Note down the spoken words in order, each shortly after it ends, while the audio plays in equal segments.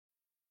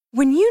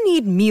When you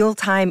need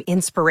mealtime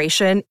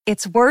inspiration,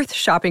 it's worth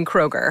shopping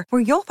Kroger,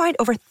 where you'll find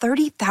over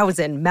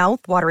 30,000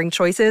 mouth-watering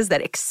choices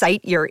that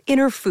excite your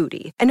inner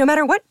foodie. And no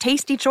matter what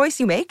tasty choice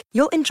you make,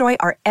 you'll enjoy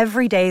our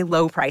everyday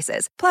low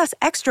prices, plus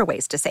extra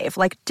ways to save,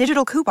 like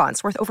digital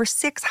coupons worth over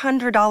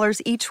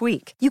 $600 each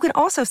week. You can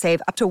also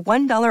save up to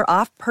 $1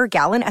 off per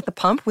gallon at the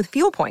pump with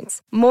fuel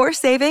points. More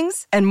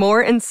savings and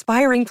more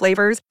inspiring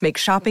flavors make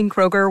shopping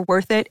Kroger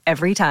worth it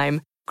every time.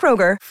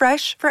 Kroger,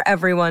 fresh for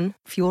everyone.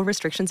 Fuel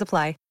restrictions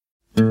apply.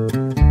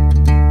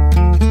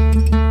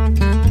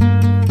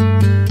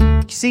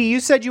 See, you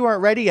said you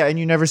weren't ready yet, and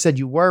you never said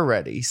you were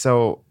ready.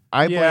 So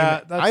I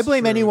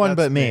blame anyone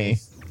but me.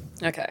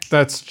 Okay.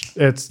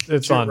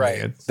 It's on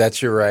right. me.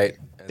 That's your right.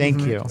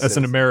 Thank you. As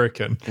an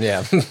American.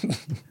 Yeah.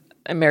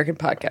 American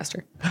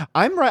podcaster.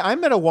 I'm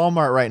at a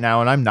Walmart right now,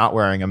 and I'm not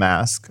wearing a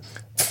mask.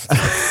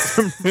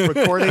 I'm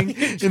recording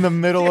in the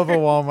middle of a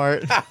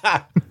Walmart.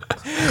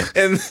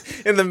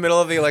 in the middle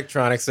of the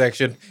electronics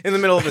section, in the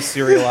middle of the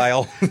cereal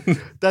aisle.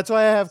 That's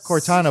why I have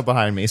Cortana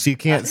behind me, so you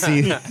can't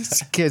see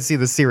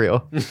the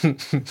cereal.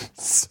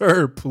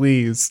 Sir,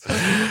 please.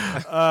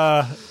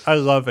 I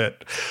love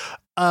it.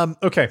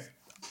 Okay,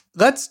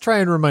 let's try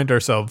and remind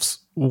ourselves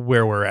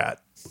where we're at.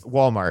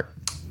 Walmart.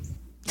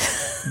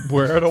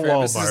 We're at a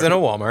Travis Walmart. is in a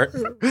Walmart.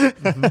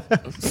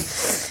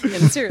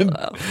 In cereal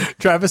aisle.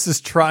 Travis is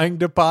trying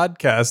to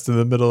podcast in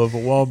the middle of a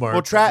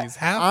Walmart.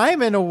 Well,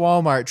 I'm in a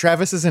Walmart.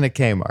 Travis is in a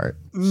Kmart.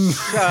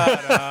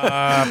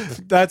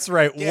 That's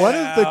right. One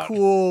of the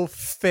cool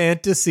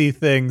fantasy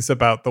things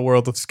about the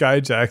world of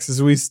Skyjacks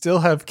is we still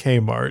have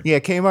Kmart. Yeah,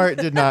 Kmart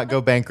did not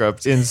go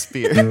bankrupt in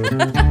Spear.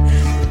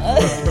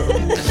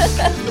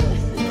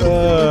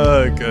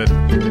 Good.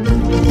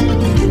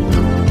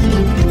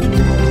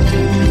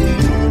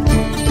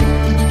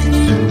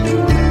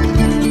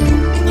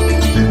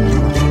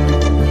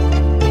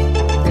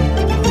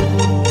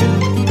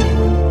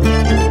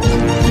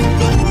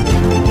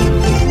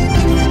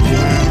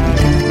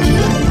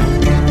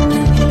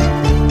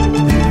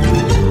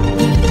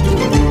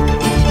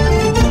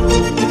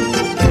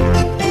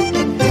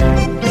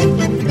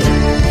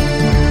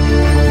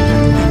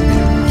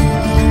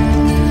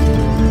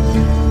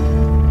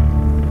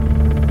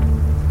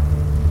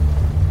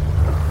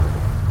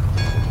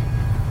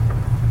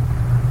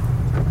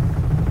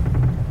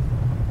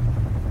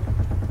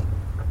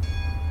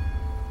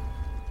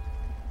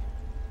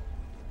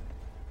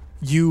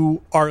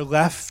 You are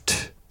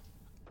left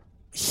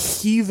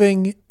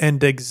heaving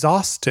and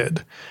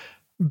exhausted,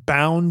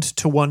 bound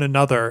to one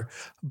another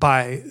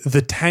by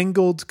the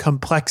tangled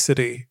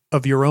complexity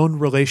of your own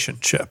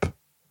relationship.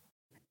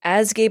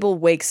 As Gable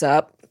wakes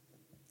up,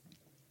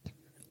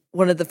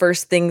 one of the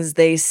first things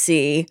they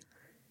see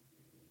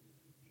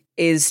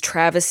is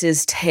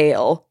Travis's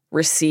tail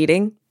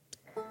receding.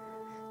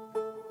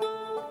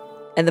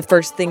 And the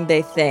first thing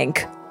they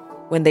think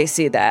when they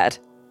see that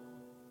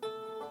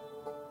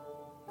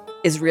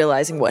is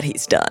realizing what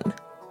he's done.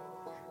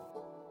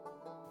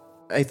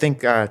 I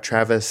think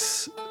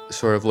Travis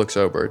sort of looks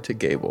over to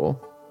Gable.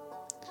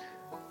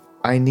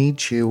 I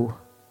need you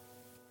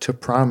to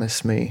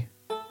promise me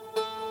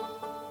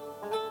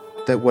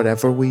that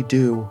whatever we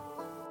do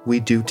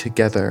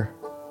together.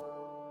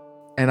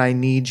 And I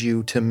need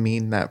you to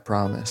mean that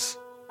promise.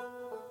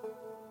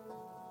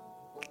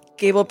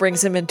 Gable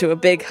brings him into a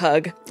big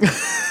hug.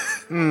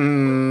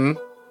 I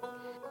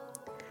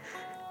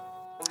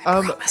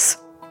promise.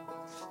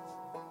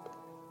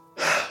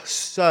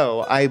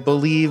 So I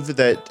believe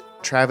that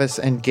Travis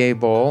and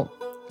Gable,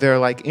 they're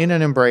like in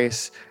an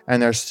embrace,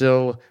 and they're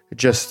still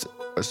just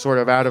sort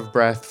of out of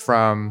breath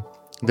from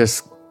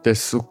this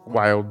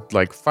wild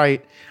like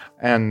fight,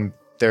 and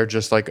they're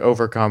just like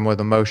overcome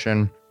with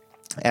emotion.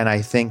 And I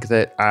think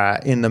that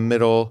in the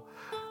middle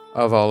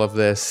of all of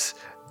this,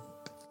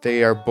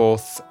 they are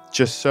both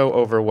just so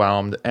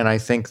overwhelmed. And I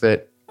think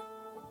that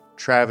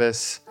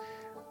Travis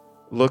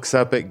looks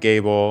up at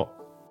Gable,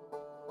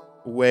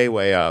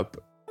 way up.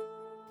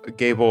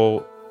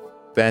 Gable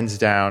bends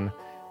down,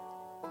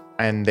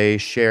 and they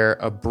share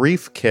a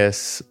brief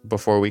kiss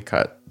before we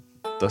cut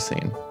the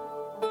scene.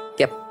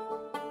 Yep.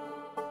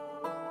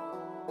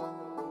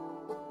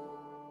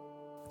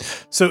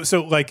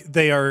 So like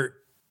they are,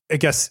 I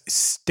guess,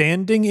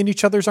 standing in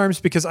each other's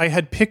arms, because I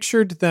had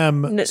pictured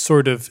them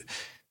sort of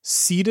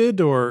seated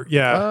or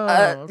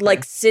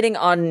like sitting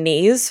on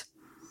knees.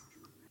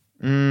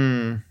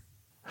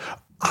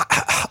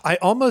 I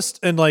almost,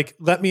 and like,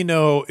 let me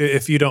know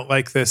if you don't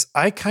like this.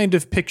 I kind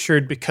of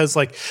pictured, because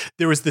like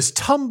there was this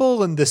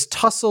tumble and this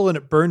tussle and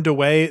it burned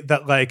away,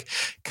 that like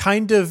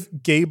kind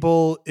of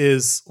Gable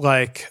is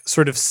like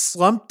sort of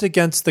slumped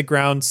against the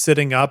ground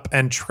sitting up,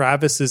 and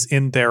Travis is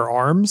in their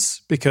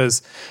arms,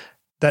 because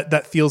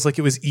that feels like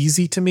it was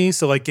easy to me.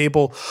 So like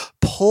Gable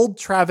pulled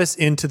Travis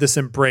into this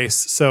embrace.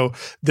 So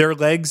their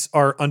legs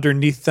are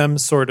underneath them,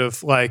 sort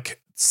of like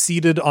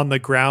seated on the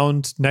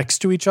ground next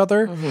to each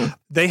other. Mm-hmm.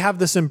 They have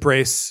this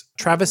embrace.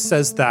 Travis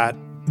says that.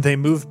 They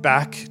move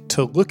back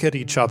to look at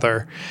each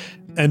other.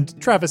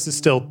 And Travis is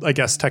still, I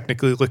guess,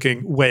 technically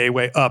looking way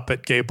up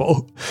at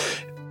Gable.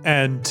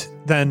 And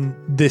then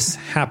this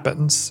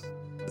happens.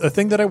 The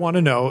thing that I want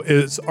to know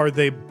is, are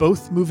they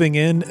both moving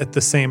in at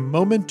the same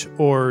moment,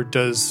 or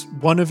does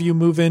one of you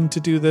move in to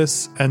do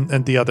this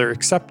and the other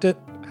accept it?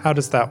 How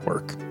does that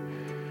work?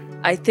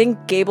 I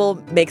think Gable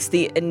makes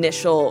the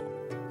initial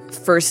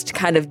first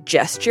kind of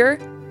gesture,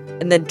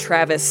 and then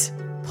Travis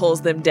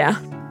pulls them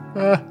down.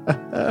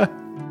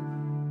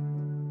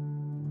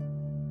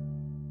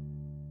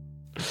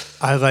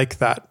 I like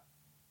that.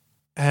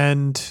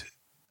 And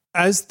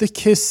as the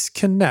kiss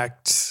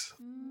connects,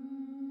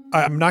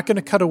 I'm not going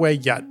to cut away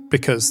yet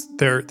because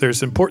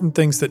there's important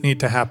things that need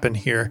to happen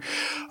here.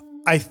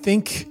 I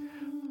think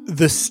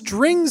the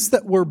strings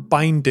that were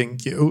binding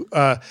you,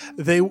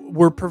 they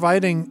were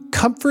providing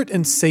comfort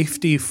and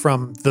safety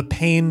from the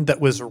pain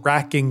that was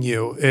racking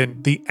you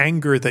and the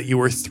anger that you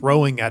were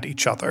throwing at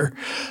each other.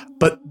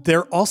 But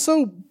they're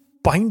also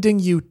binding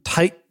you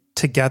tight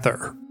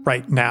together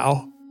right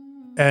now.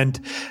 And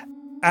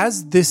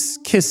as this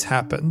kiss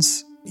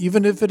happens,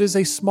 even if it is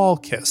a small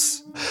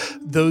kiss,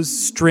 those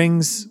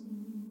strings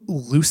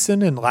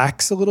loosen and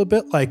lax a little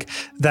bit. Like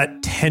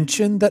that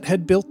tension that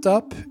had built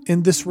up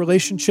in this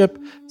relationship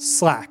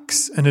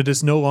slacks, and it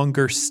is no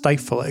longer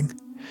stifling.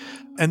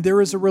 And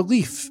there is a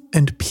relief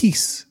and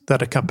peace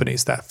that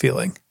accompanies that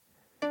feeling.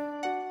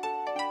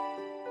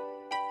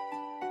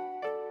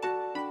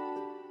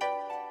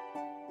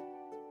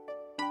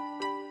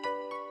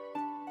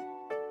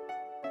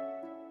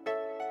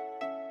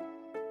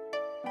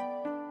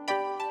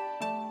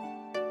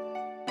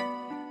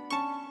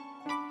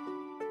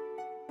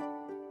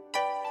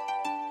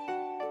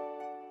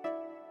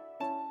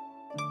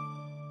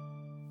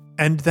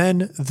 And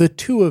then the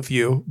two of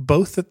you,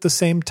 both at the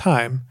same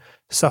time,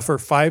 suffer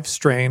 5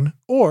 strain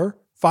or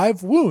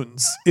 5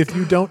 wounds if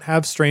you don't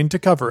have strain to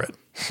cover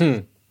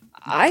it.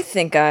 I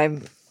think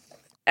I'm...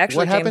 Actually,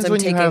 What James, happens I'm when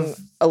you taking have-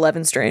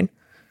 11 strain.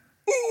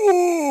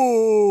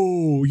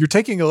 Ooh, you're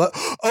taking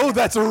Oh,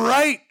 that's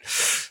right.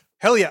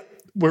 Hell yeah.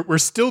 We're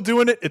still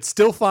doing it. It's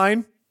still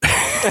fine.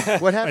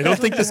 What happens? I don't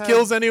think this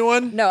kills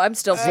anyone. No, I'm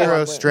still full 0 on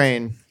wound.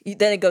 strain.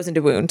 Then it goes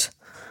into wound.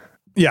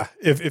 Yeah,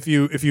 if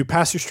you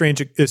pass your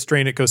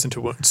strain, it goes into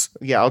wounds.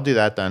 Yeah, I'll do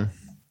that then.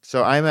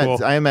 So I'm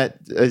at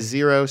a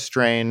 0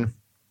 strain,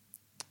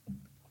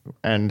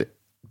 and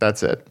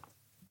that's it.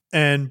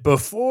 And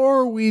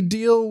before we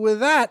deal with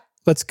that,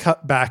 let's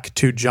cut back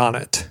to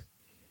Jonnet.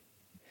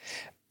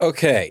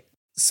 Okay,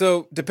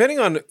 so depending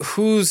on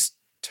whose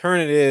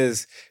turn it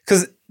is,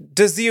 because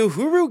does the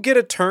Uhuru get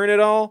a turn at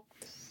all?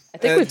 I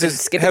think we've been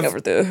does- skipping have- over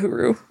the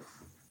Uhuru.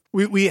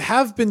 We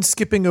have been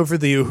skipping over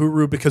the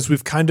Uhuru because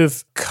we've kind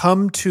of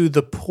come to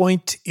the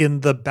point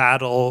in the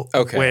battle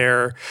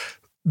where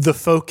the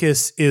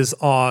focus is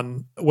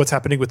on what's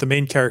happening with the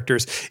main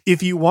characters.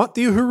 If you want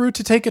the Uhuru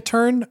to take a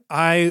turn,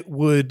 I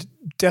would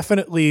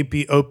definitely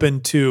be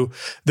open to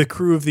the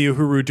crew of the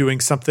Uhuru doing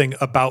something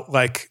about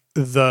like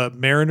the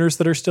mariners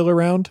that are still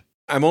around.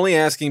 I'm only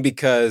asking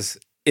because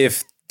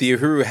if the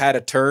Uhuru had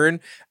a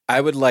turn,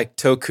 I would like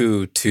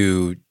Toku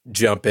to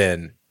jump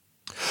in.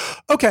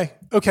 Okay.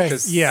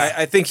 'Cause Yeah.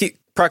 I think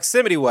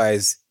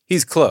proximity-wise,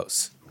 he's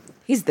close.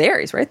 He's there.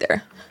 He's right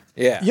there.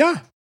 Yeah. Yeah.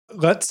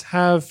 Let's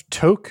have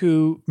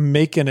Toku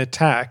make an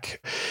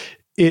attack.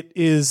 It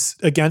is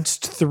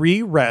against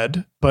 3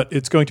 red, but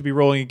it's going to be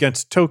rolling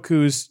against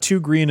Toku's 2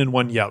 green and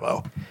 1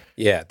 yellow.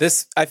 Yeah,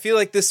 I feel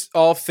like this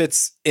all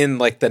fits in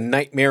like the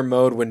nightmare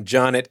mode when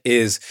Jonnet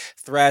is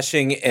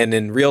thrashing and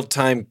in real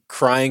time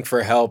crying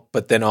for help,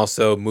 but then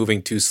also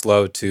moving too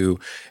slow to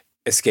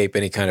escape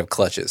any kind of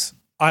clutches.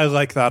 I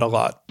like that a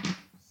lot.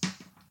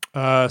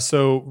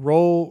 So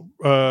roll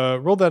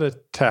that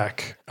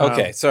attack.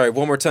 Okay, sorry.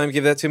 One more time.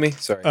 Give that to me.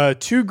 Sorry.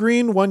 2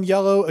 green, 1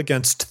 yellow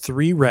against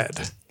 3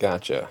 red.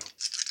 Gotcha.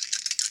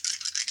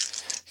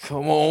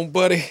 Come on,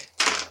 buddy.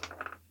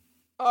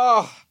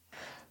 Oh.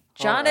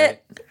 Jonnet.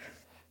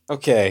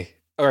 Okay.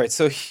 All right.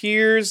 So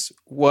here's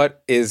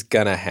what is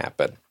going to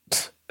happen.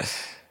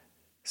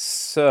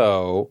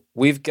 So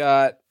we've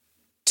got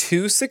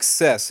 2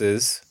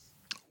 successes,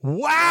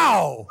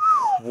 Wow!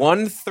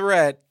 1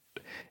 threat,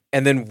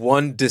 and then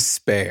 1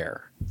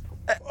 despair.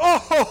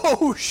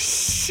 Oh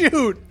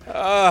shoot!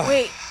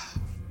 Wait.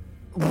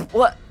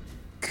 What?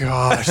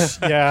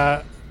 Gosh,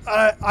 yeah.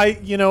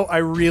 I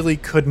really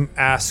couldn't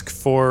ask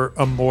for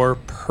a more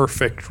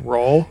perfect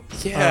roll.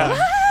 Yeah.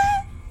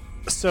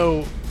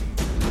 So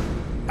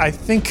I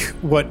think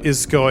what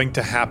is going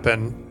to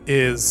happen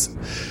is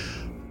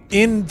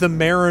in the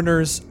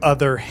Mariner's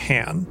other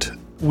hand,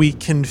 we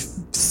can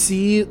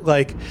see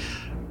like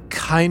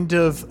kind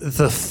of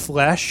the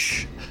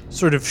flesh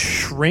sort of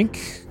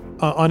shrink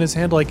on his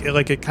hand, like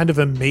it kind of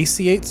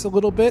emaciates a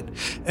little bit,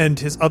 and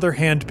his other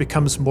hand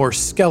becomes more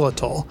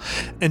skeletal.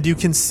 And you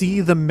can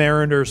see the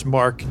Mariner's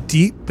mark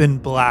deep in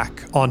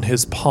black on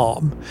his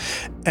palm.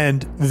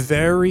 And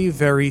very,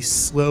 very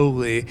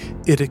slowly,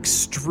 it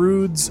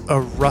extrudes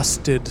a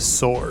rusted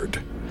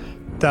sword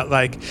that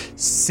like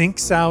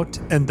sinks out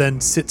and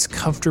then sits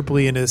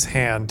comfortably in his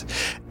hand.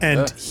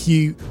 And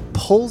he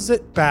pulls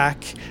it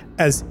back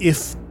as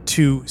if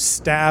to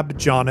stab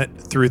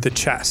Jonnet through the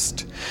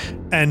chest.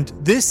 And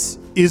this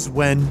is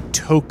when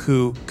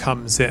Toku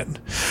comes in.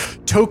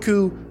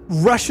 Toku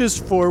rushes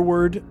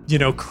forward,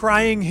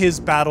 crying his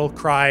battle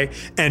cry,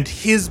 and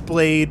his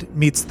blade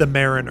meets the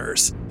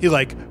Mariner's. He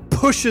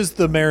pushes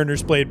the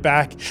Mariner's blade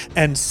back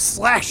and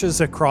slashes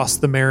across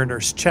the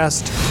Mariner's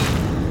chest.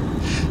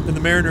 And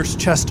the Mariner's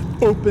chest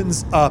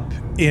opens up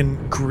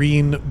in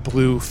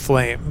green-blue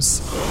flames.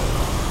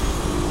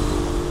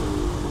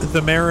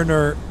 The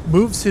Mariner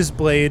moves his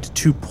blade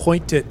to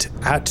point it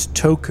at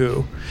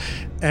Toku,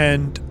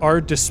 and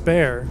our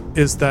despair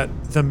is that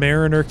the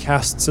Mariner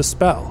casts a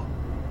spell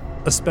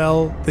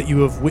that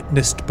you have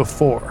witnessed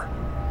before,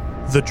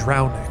 the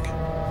drowning.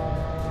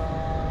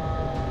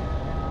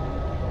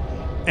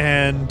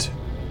 And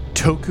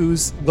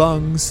Toku's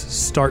lungs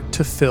start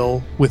to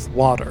fill with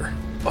water.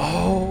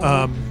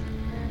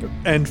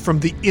 And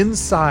from the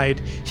inside,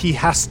 he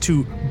has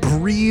to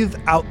breathe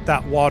out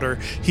that water.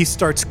 He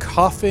starts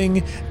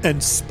coughing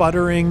and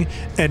sputtering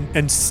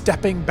and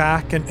stepping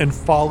back and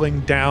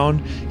falling down.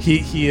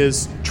 He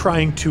is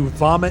trying to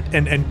vomit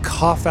and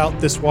cough out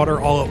this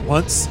water all at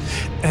once.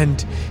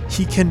 And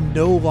he can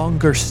no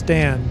longer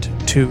stand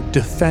to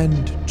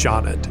defend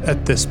Jonnet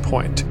at this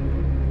point.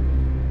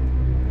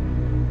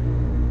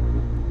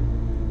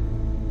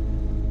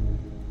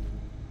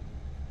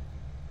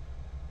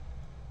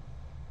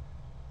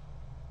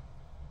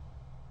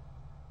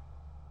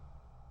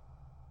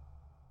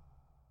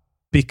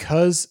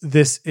 Because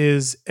this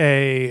is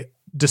a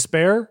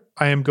despair,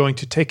 I am going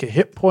to take a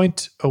hit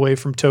point away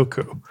from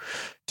Toku.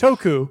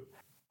 Toku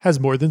has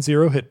more than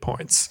 0 hit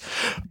points.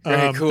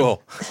 Very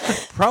cool.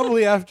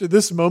 Probably after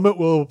this moment,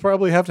 we'll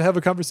probably have to have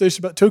a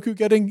conversation about Toku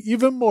getting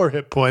even more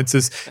hit points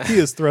as he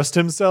has thrust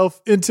himself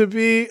into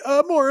be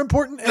a more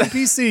important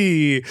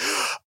NPC.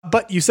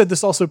 But you said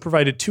this also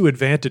provided 2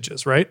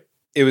 advantages, right?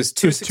 It was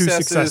two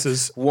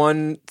successes,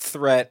 1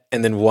 threat,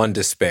 and then 1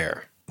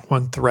 despair.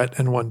 1 threat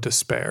and 1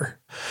 despair.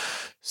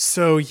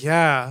 So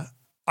yeah,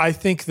 I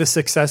think the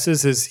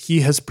successes is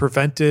he has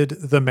prevented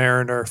the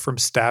Mariner from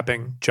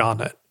stabbing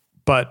Jonnet,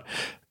 but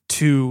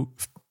to,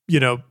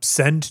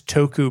 send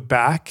Toku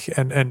back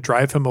and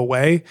drive him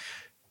away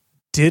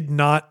did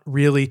not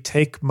really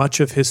take much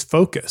of his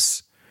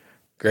focus.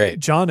 Great.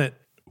 Jonnet,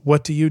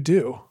 what do you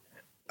do?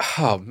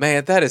 Oh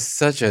man,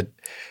 this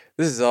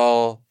is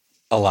all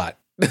a lot.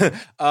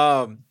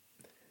 All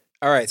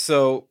right.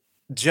 So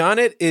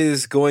Jonnet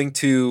is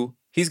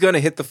he's going to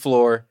hit the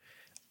floor.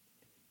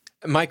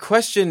 My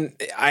question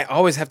I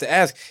always have to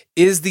ask,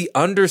 is the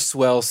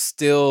underswell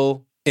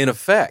still in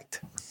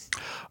effect?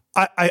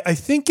 I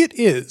think it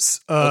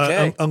is,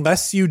 okay.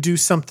 Unless you do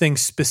something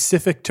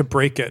specific to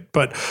break it.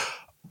 But,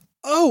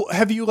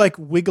 have you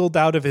wiggled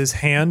out of his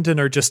hand and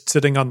are just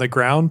sitting on the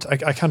ground?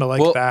 I kind of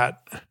like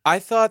that. I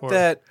thought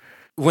that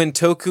when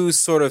Toku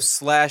sort of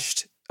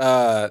slashed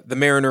the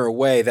Mariner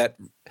away, that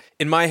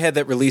in my head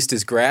that released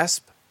his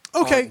grasp.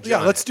 Okay,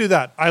 yeah, let's do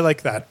that. I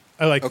like that.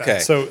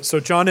 that. So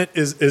Jonnet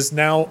is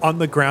now on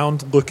the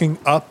ground looking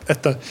up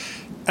at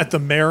the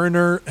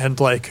Mariner and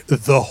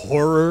the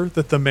horror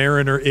that the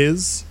Mariner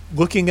is.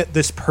 Looking at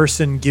this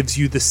person gives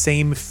you the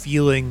same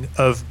feeling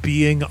of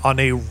being on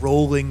a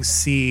rolling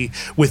sea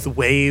with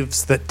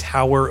waves that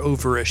tower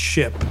over a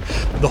ship.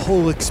 The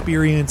whole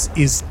experience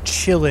is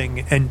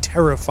chilling and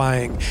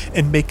terrifying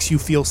and makes you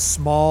feel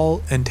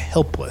small and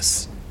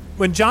helpless.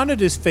 When Jonnet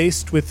is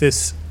faced with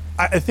this,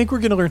 I think we're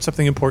going to learn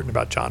something important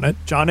about Jonnet.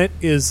 Jonnet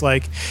is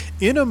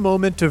in a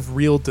moment of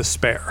real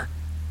despair.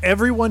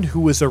 Everyone who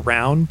was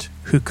around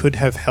who could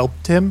have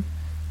helped him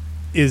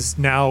is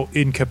now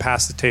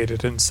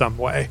incapacitated in some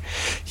way.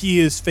 He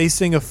is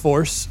facing a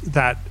force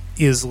that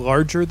is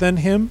larger than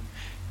him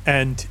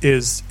and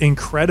is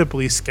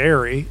incredibly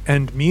scary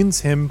and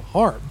means him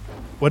harm.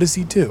 What does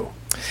he do?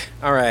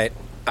 All right.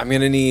 I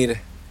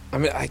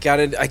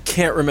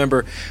can't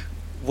remember.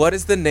 What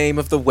is the name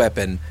of the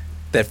weapon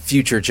that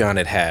future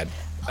Jonnet had?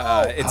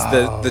 It's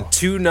the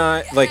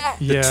 2-9,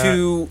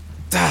 the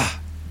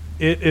 2...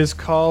 It is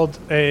called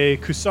a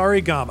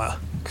Kusarigama.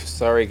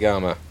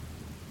 Kusarigama.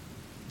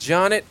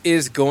 Jonnet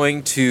is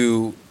going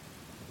to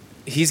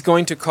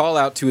call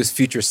out to his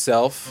future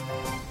self.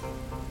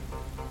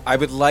 I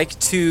would like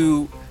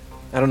to,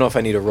 I don't know if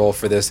I need a roll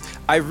for this.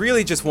 I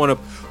really just want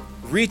to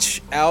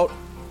reach out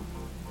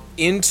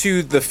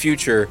into the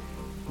future,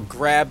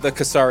 grab the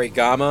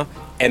Kusarigama,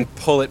 and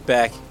pull it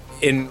back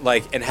in,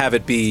 and have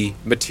it be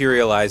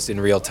materialized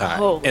in real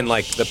time in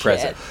the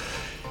present.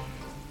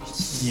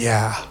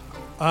 Yeah.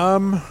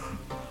 I'm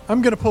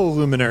gonna pull a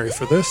luminary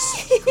for this.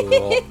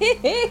 Cool.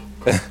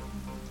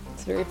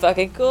 It's very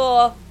fucking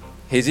cool.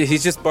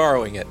 He's just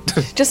borrowing it.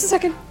 Just a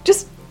second.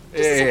 Just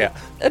yeah.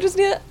 I just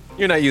need it.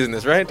 You're not using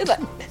this, right? I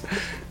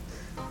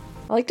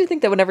like to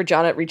think that whenever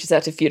Jonnet reaches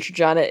out to future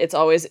Jonnet, it's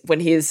always when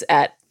he's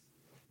at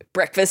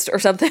breakfast or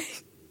something.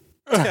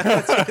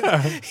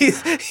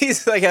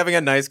 he's having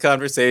a nice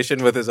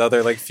conversation with his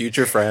other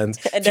future friends,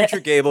 and future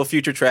Gable,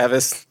 future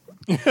Travis,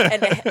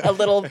 and a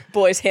little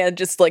boy's hand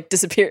just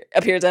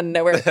appears out of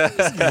nowhere,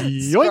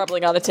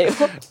 scrubbling on a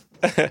table.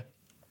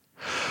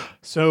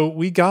 So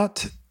we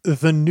got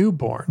the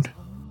newborn,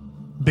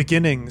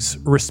 beginnings,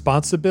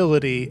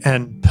 responsibility,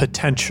 and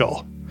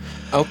potential.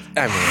 Oh,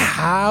 I mean,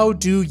 How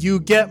do you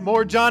get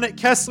more Jonnet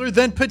Kessler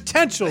than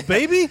potential,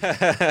 baby?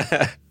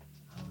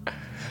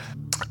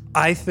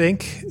 I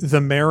think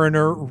the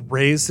Mariner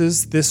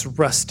raises this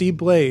rusty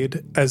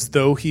blade as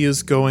though he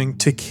is going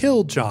to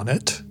kill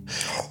Jonnet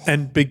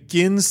and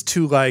begins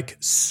to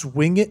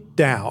swing it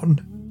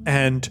down.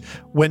 And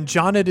when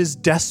Jonnet is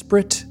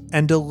desperate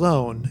and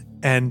alone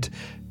and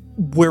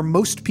where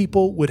most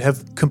people would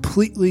have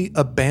completely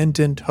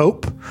abandoned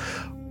hope,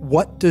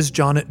 what does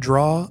Jonnet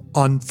draw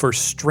on for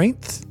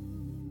strength?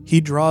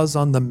 He draws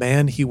on the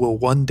man he will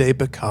one day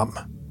become.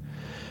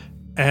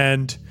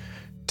 And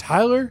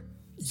Tyler,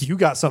 you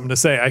got something to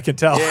say, I can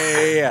tell.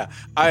 Yeah.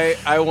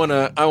 I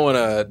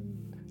wanna.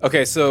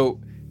 Okay, so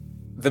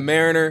the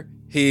Mariner,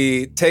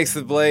 he takes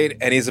the blade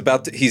and he's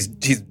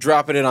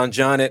dropping it on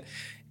Jonnet,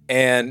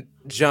 and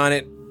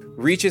Jonnet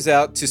reaches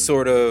out to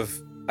sort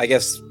of, I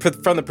guess,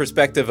 from the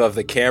perspective of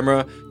the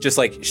camera, just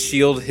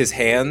shield his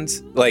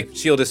hands,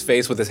 shield his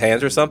face with his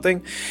hands or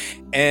something.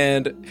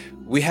 And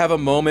we have a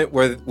moment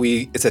where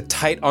it's a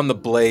tight on the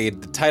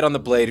blade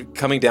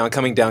coming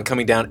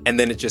down, and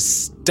then it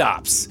just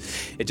stops.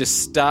 It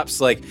just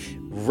stops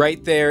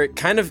right there,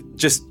 kind of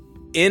just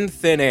in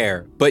thin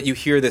air, but you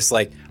hear this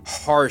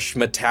harsh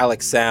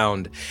metallic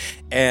sound,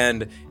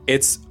 and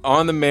it's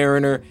on the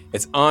Mariner,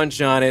 it's on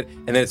Jonnet,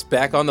 and then it's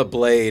back on the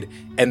blade,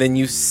 and then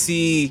you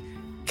see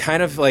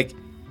kind of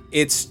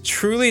it's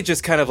truly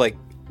just kind of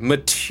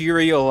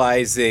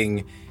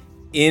materializing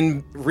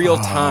in real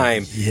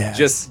time, yes.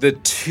 Just the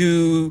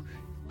two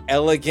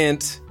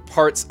elegant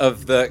parts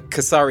of the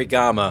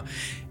Kusarigama,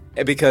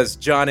 because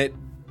Jonnet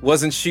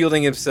wasn't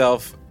shielding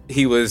himself,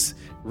 he was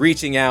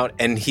reaching out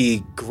and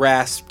he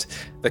grasped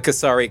the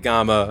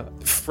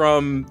Kusarigama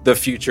from the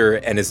future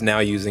and is now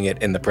using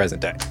it in the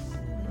present day.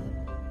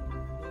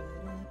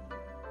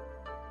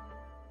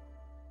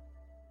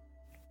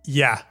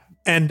 Yeah,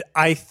 and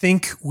I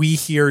think we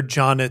hear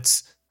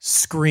Jonnet's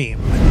scream.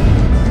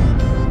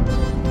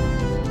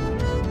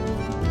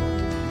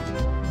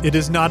 It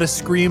is not a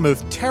scream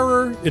of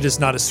terror. It is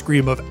not a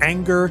scream of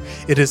anger.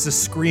 It is a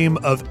scream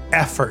of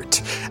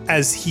effort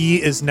as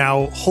he is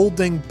now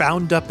holding,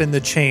 bound up in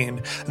the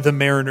chain, the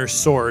Mariner's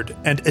sword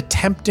and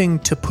attempting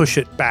to push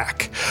it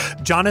back.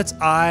 Jonnet's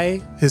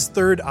eye, his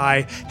third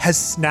eye, has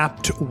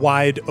snapped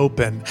wide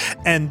open,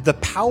 and the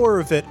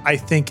power of it, I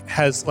think,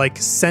 has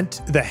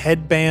sent the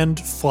headband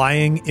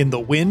flying in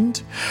the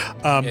wind.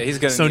 He's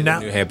going to need a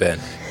new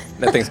headband.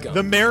 That thing's gone.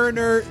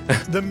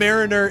 The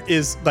Mariner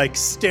is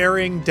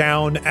staring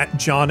down at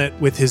Jonnet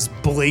with his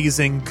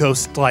blazing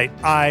ghost-light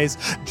eyes.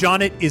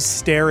 Jonnet is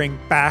staring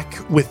back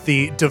with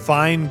the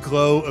divine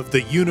glow of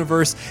the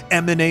universe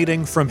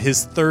emanating from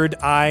his third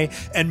eye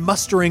and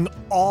mustering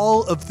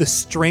all of the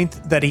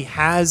strength that he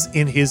has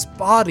in his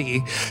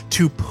body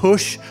to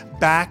push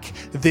back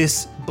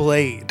this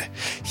blade.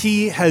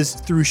 He has,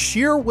 through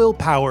sheer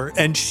willpower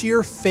and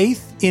sheer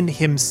faith in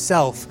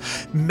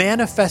himself,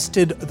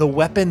 manifested the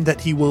weapon that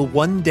he will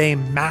one day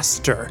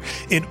master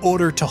in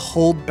order to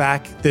hold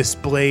back this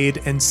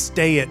blade and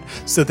stay it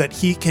so that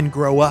he can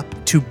grow up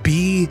to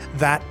be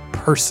that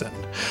person.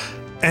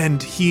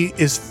 And he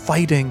is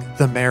fighting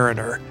the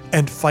Mariner,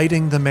 and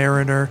fighting the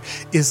Mariner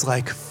is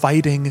like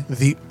fighting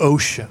the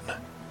ocean.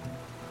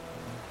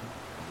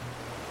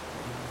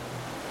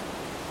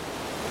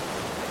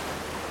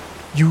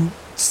 You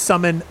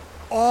summon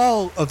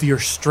all of your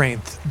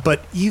strength,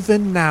 but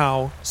even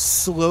now,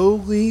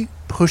 slowly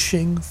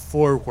pushing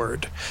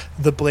forward,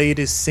 the blade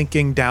is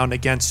sinking down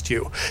against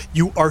you.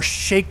 You are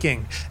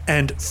shaking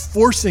and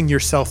forcing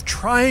yourself,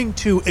 trying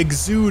to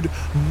exude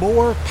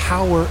more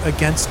power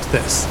against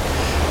this.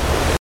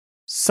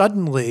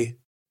 Suddenly,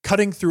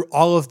 cutting through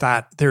all of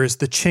that, there is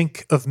the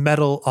chink of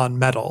metal on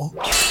metal.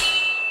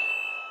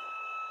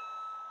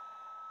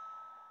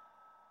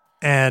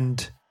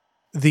 And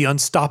the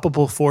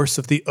unstoppable force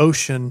of the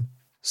ocean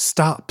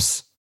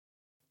stops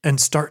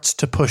and starts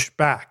to push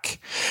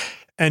back.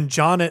 And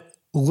Jonnet,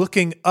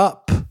 looking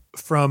up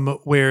from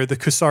where the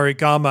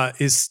Kusarigama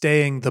is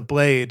staying the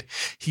blade,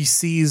 he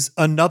sees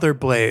another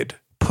blade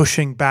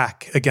pushing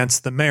back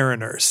against the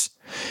Mariners.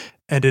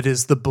 And it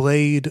is the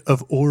blade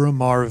of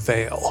Oromar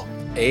Vale.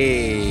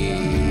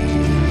 Hey.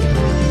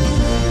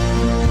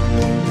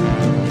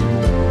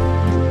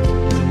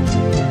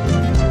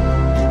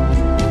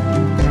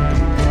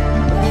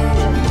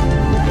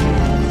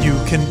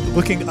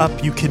 Looking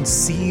up, you can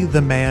see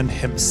the man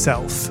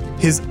himself,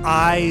 his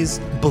eyes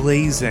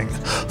blazing,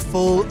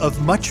 full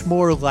of much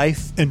more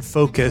life and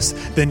focus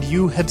than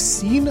you have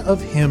seen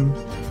of him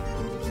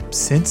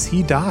since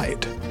he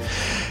died.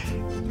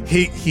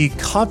 He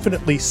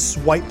confidently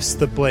swipes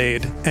the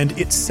blade, and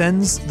it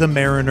sends the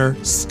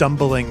Mariner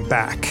stumbling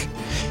back.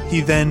 He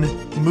then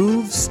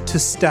moves to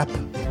step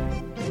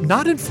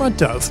not in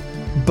front of,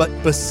 but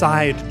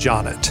beside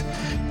Jonnet,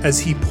 as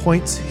he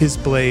points his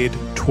blade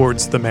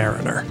towards the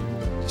Mariner.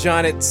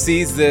 Jonnet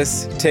sees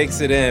this, takes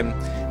it in,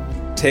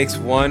 takes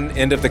one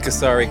end of the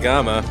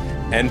Kusarigama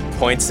and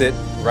points it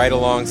right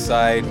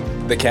alongside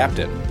The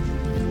captain.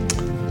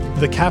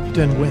 The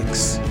captain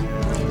winks.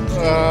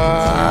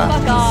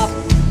 Fuck off.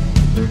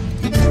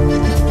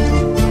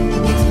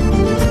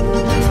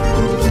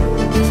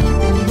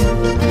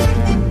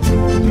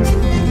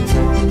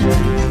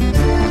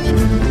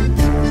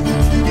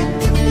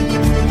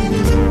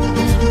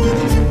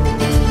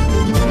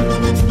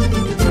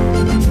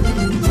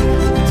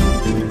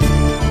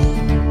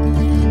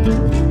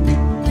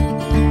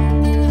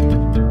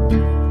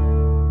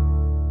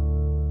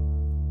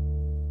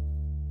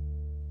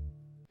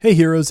 Hey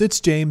heroes,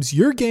 it's James,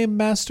 your game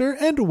master,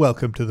 and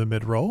welcome to the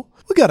mid-roll.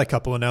 We got a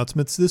couple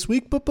announcements this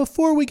week, but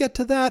before we get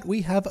to that,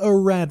 we have a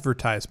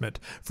radvertisement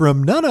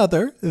from none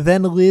other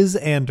than Liz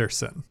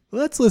Anderson.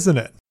 Let's listen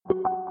in.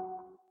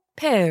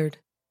 Paired.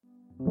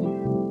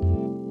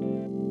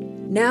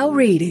 Now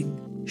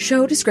reading.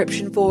 Show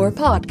description for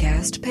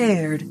podcast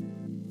Paired.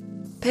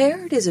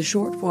 Paired is a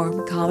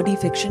short-form comedy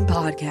fiction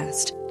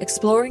podcast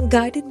exploring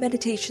guided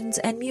meditations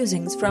and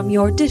musings from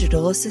your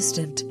digital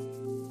assistant.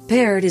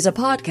 Paired is a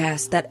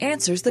podcast that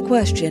answers the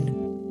question,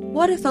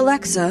 what if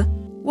Alexa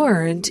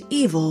weren't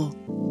evil?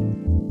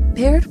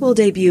 Paired will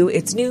debut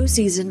its new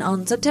season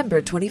on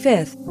September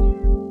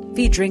 25th,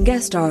 featuring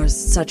guest stars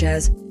such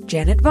as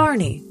Janet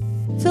Varney,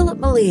 Philip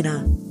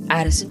Molina,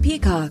 Addison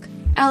Peacock,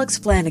 Alex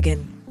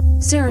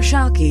Flanagan, Sarah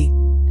Shockey,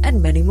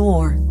 and many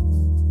more.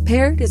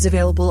 Paired is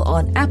available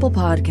on Apple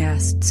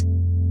Podcasts,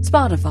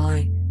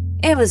 Spotify,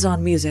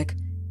 Amazon Music,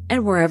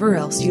 and wherever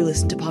else you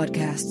listen to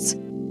podcasts.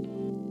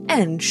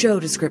 End show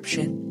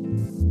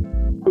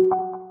description.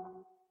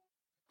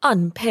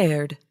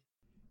 Unpaired.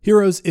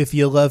 Heroes, if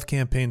you love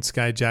Campaign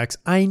Skyjacks,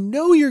 I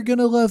know you're going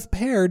to love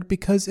Paired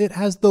because it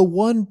has the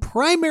one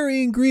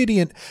primary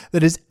ingredient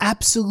that is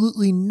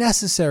absolutely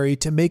necessary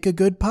to make a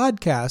good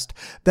podcast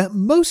that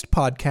most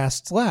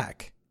podcasts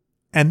lack.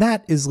 And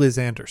that is Liz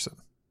Anderson.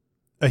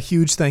 A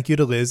huge thank you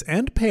to Liz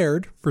and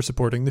Paired for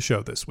supporting the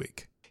show this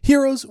week.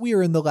 Heroes, we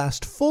are in the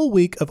last full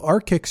week of our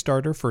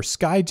Kickstarter for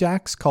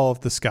Skyjacks Call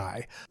of the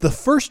Sky, the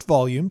first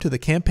volume to the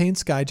Campaign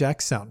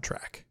Skyjacks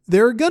soundtrack.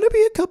 There are going to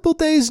be a couple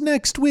days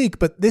next week,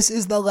 but this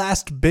is the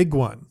last big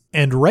one.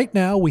 And right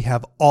now, we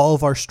have all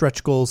of our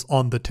stretch goals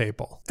on the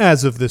table.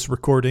 As of this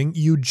recording,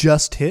 you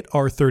just hit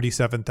our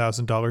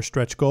 $37,000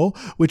 stretch goal,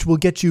 which will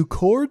get you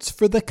chords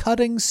for the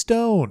Cutting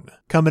Stone.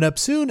 Coming up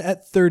soon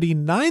at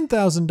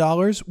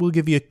 $39,000, we'll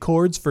give you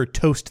chords for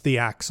Toast the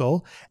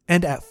Axle.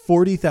 And at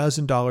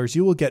 $40,000,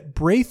 you will get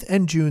Braith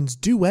and June's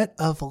duet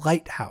of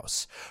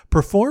Lighthouse,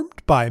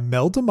 performed by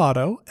Mel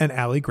D'Amato and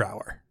Ali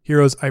Grauer.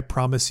 Heroes, I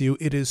promise you,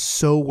 it is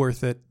so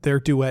worth it. Their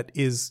duet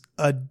is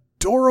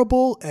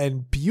adorable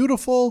and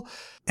beautiful,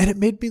 and it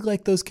made me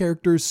like those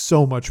characters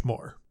so much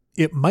more.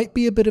 It might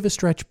be a bit of a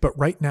stretch, but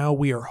right now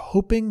we are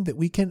hoping that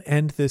we can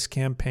end this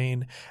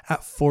campaign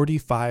at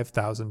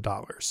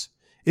 $45,000.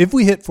 If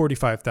we hit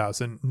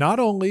 $45,000, not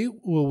only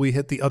will we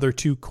hit the other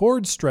two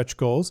chord stretch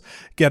goals,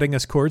 getting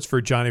us chords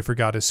for Johnny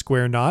Forgot His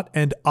Square Knot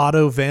and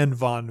Otto Van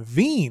Von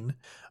Veen,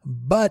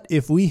 but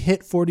if we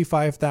hit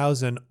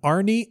 $45,000,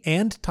 Arnie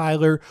and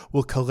Tyler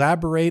will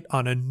collaborate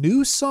on a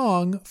new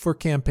song for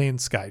Campaign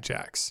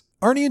Skyjacks.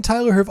 Arnie and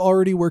Tyler have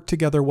already worked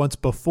together once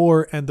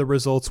before, and the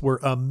results were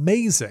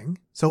amazing,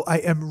 so I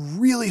am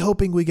really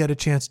hoping we get a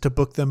chance to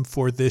book them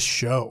for this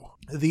show.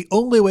 The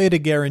only way to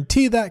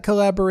guarantee that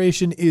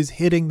collaboration is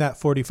hitting that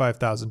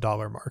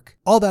 $45,000 mark.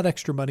 All that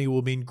extra money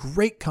will mean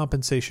great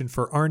compensation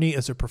for Arnie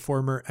as a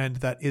performer, and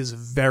that is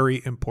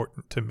very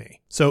important to me.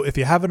 So if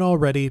you haven't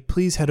already,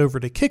 please head over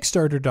to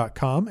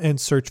Kickstarter.com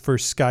and search for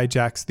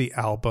Skyjacks the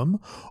Album,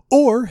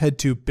 or head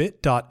to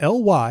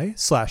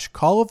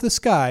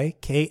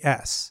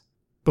bit.ly/calloftheskyks.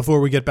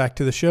 Before we get back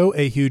to the show,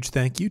 a huge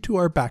thank you to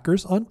our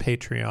backers on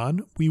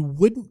Patreon. We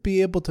wouldn't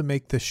be able to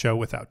make this show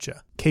without you.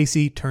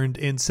 Casey turned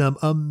in some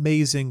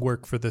amazing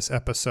work for this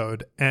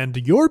episode, and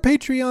your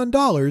Patreon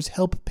dollars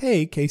help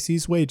pay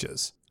Casey's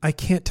wages. I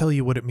can't tell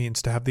you what it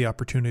means to have the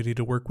opportunity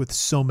to work with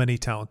so many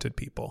talented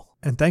people.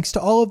 And thanks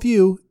to all of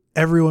you,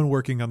 everyone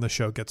working on the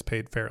show gets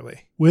paid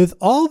fairly. With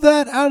all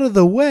that out of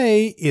the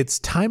way, it's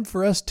time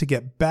for us to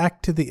get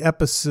back to the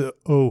episode.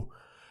 Oh,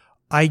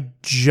 I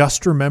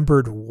just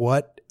remembered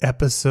what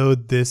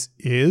episode this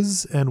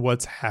is and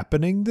what's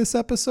happening this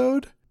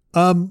episode.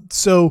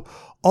 So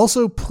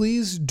also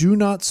please do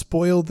not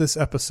spoil this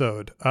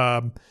episode.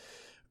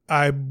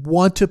 I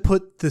want to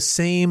put the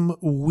same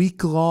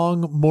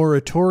week-long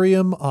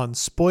moratorium on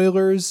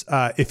spoilers.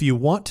 If you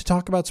want to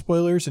talk about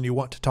spoilers and you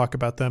want to talk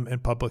about them in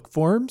public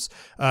forums,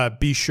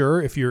 be sure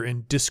if you're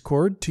in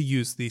Discord to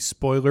use the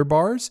spoiler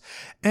bars,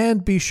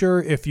 and be sure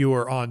if you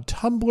are on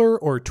Tumblr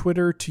or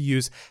Twitter to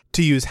use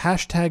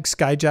hashtag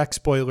Skyjack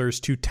spoilers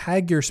to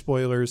tag your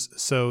spoilers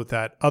so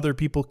that other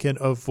people can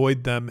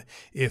avoid them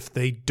if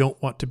they don't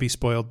want to be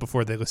spoiled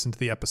before they listen to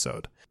the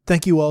episode.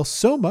 Thank you all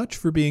so much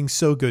for being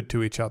so good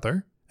to each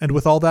other. And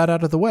with all that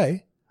out of the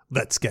way,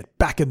 let's get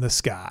back in the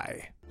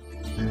sky.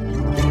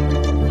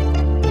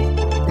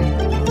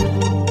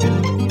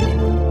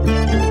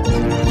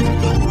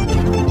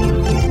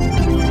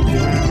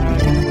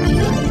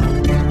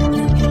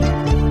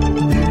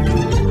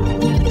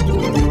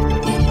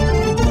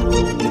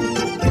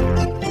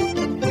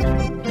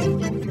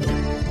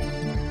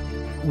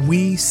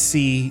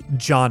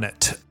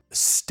 Jonnet,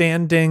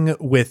 standing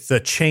with the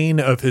chain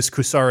of his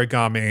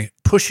Kusarigami,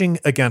 pushing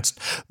against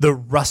the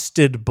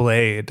rusted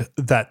blade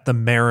that the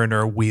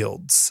Mariner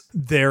wields.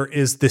 There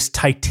is this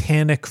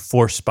titanic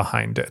force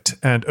behind it.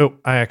 And,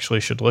 I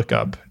actually should look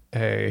up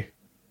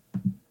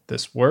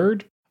this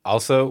word.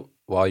 Also,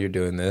 while you're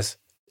doing this,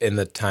 in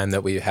the time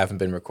that we haven't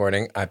been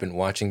recording, I've been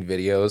watching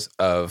videos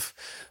of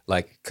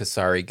like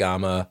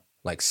Kusarigama,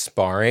 like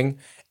sparring,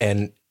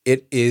 and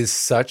it is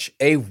such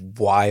a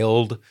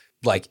wild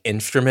like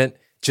instrument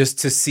just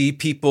to see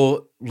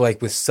people like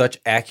with such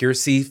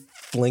accuracy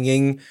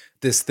flinging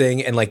this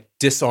thing and like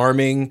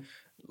disarming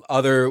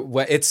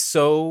it's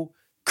so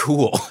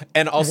cool.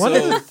 And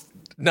also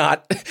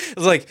not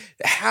like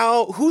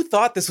who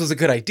thought this was a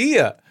good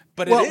idea?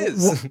 But it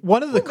is.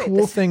 One of the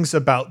cool things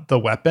about the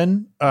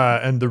weapon,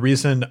 and the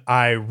reason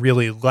I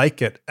really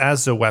like it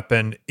as a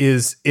weapon,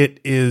 is it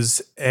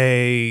is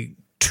a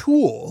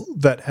tool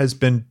that has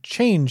been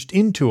changed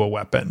into a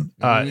weapon.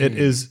 It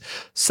is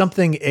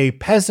something a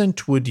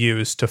peasant would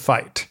use to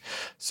fight.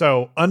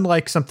 So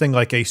unlike something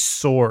like a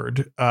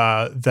sword,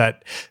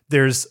 that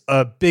there's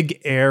a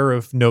big air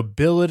of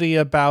nobility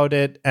about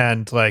it,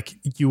 and like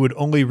you would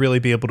only really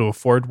be able to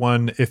afford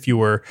one if you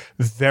were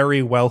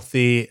very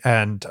wealthy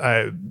and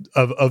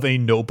of a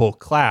noble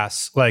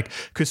class. Like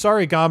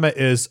Kusarigama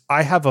is,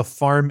 I have a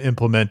farm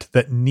implement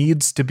that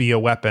needs to be a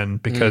weapon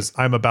because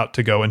I'm about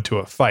to go into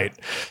a fight.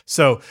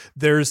 So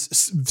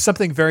there's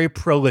something very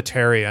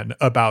proletarian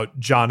about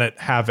Jonnet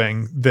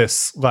having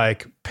this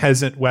like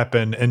peasant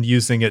weapon and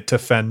using it to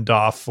fend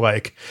off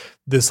like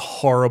this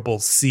horrible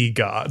sea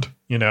god,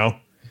 you know?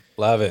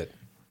 Love it.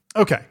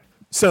 Okay.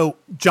 So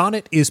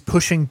Jonnet is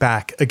pushing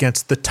back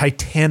against the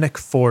titanic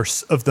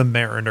force of the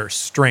Mariner's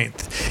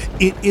strength.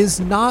 It is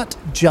not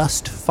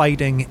just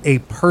fighting a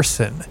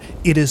person.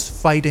 It is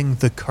fighting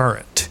the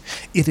current.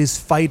 It is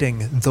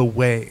fighting the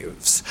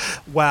waves.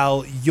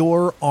 While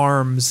your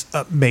arms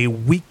may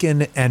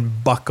weaken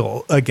and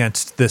buckle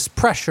against this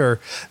pressure,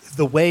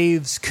 the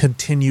waves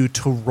continue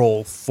to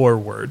roll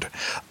forward.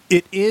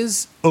 It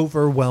is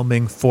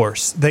overwhelming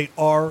force. They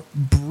are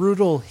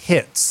brutal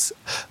hits,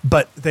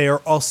 but they are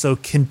also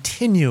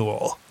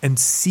continual and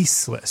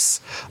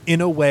ceaseless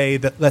in a way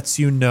that lets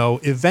you know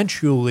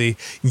eventually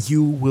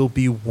you will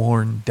be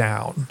worn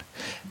down.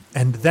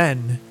 And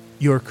then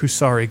your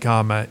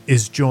Kusarigama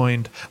is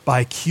joined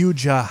by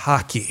Kyuja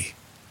Haki,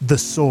 the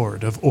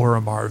sword of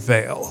Oromar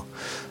Vale,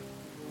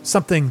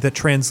 something that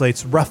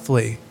translates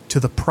roughly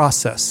to the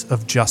process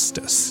of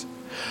justice.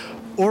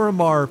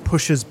 Oromar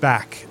pushes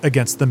back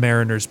against the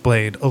Mariner's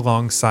blade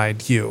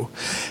alongside you,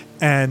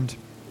 and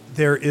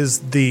there is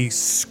the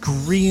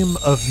scream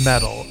of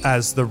metal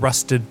as the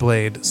rusted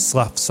blade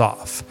sloughs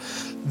off.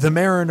 The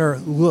Mariner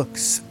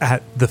looks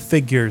at the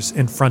figures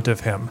in front of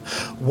him.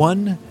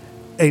 One,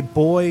 a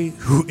boy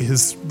who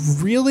is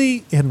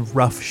really in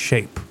rough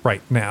shape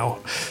right now,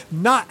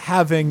 not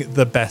having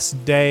the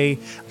best day,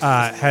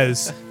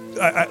 has...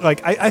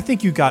 I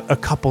think you got a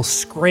couple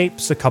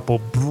scrapes, a couple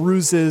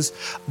bruises.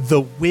 The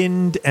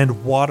wind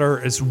and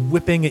water is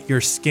whipping at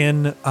your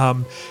skin.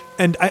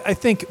 And I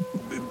think,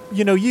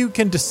 you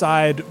can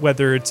decide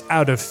whether it's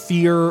out of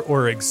fear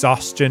or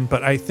exhaustion,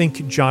 but I think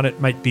Jonnet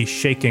might be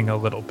shaking a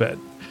little bit.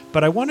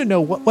 But I want to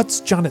know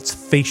what's Jonnet's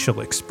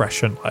facial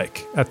expression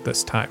like at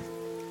this time?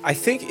 I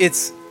think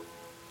it's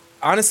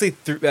honestly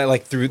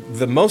through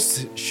the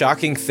most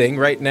shocking thing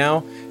right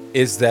now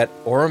is that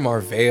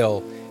Oromar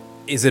Vale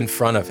is in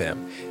front of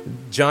him.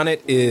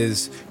 Jonnet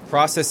is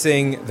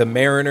processing the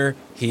Mariner.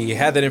 He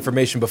had that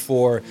information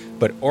before,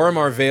 but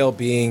Oromar Vale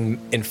being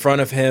in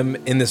front of him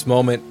in this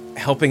moment,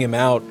 helping him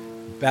out,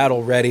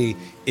 battle ready,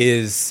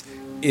 is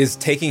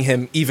taking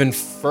him even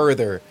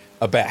further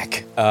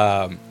aback.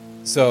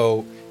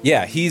 So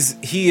yeah, he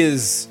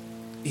is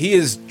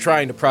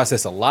trying to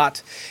process a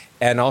lot,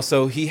 and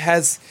also he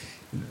has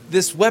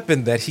this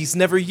weapon that he's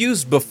never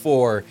used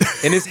before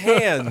in his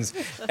hands,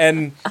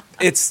 and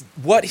it's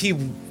what he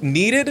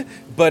needed,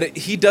 but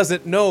he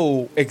doesn't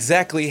know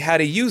exactly how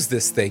to use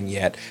this thing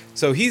yet.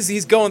 So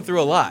he's going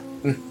through a lot.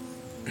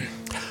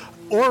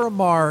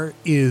 Oromar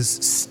is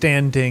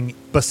standing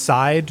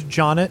beside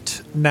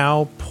Jonnet,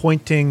 now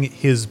pointing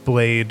his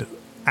blade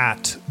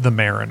at the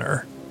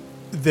Mariner.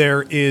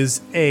 There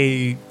is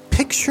a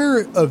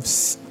picture of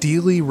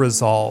steely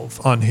resolve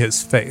on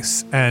his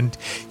face, and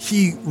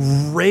he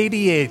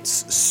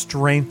radiates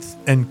strength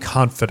and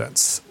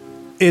confidence.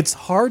 It's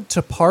hard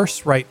to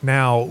parse right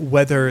now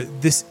whether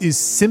this is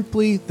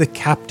simply the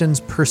captain's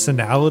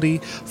personality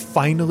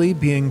finally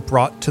being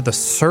brought to the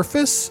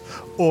surface,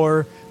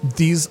 or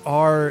these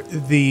are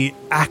the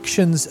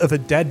actions of a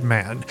dead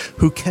man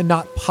who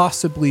cannot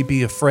possibly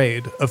be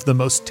afraid of the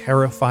most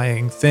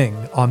terrifying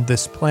thing on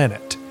this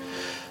planet.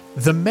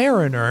 The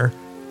Mariner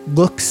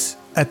looks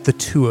at the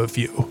two of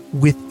you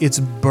with its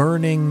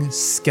burning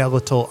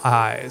skeletal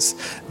eyes,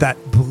 that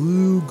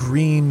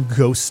blue-green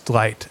ghost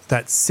light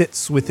that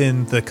sits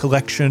within the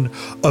collection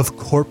of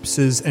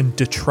corpses and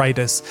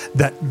detritus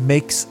that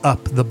makes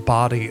up the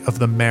body of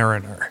the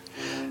Mariner.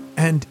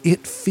 And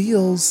it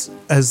feels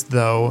as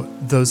though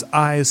those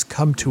eyes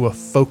come to a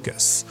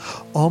focus,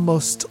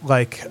 almost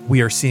like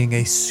we are seeing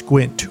a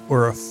squint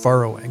or a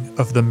furrowing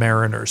of the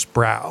mariner's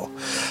brow.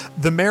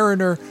 The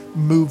mariner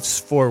moves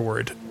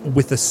forward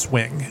with a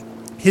swing.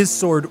 His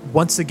sword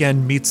once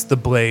again meets the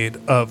blade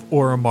of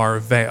Oromar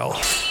Vale.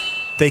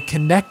 They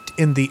connect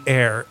in the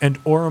air, and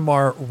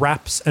Oromar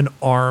wraps an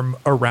arm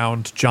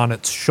around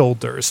Jonet's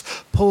shoulders,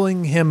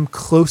 pulling him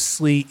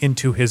closely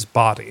into his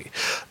body.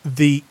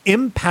 The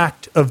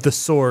impact of the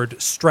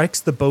sword strikes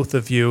the both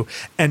of you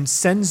and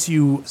sends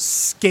you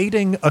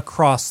skating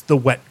across the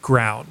wet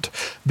ground.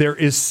 There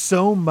is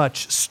so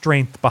much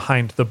strength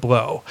behind the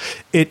blow.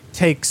 It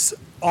takes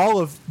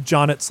all of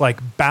Jonet's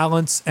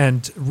balance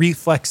and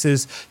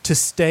reflexes to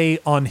stay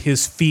on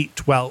his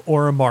feet while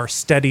Oromar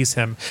steadies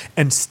him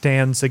and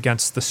stands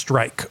against the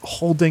strike,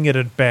 holding it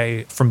at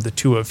bay from the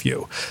two of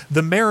you.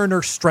 The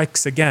mariner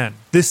strikes again,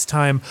 this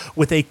time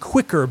with a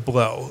quicker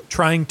blow,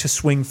 trying to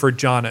swing for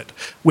Jonet.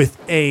 With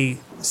a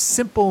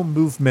simple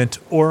movement,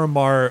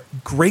 Oromar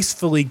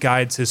gracefully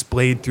guides his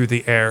blade through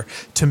the air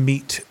to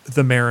meet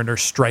the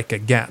mariner's strike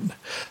again.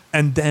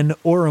 And then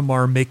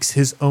Oromar makes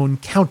his own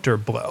counter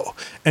blow.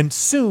 And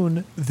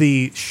soon,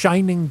 the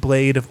shining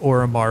blade of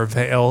Oromar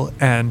Vale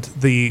and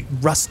the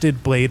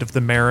rusted blade of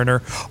the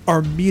mariner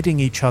are meeting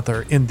each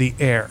other in the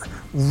air,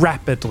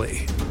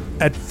 rapidly.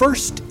 At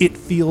first, it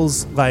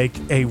feels like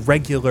a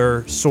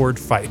regular sword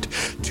fight,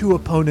 two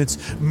opponents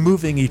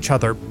moving each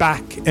other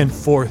back and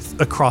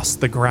forth across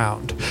the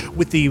ground,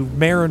 with the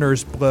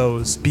mariner's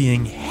blows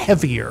being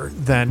heavier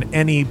than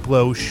any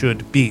blow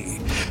should be.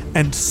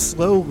 And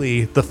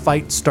slowly, the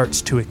fight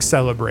starts to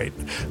accelerate,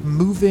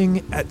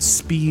 moving at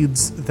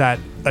speeds that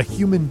a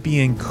human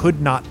being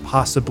could not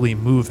possibly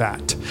move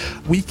at.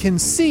 We can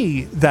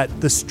see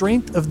that the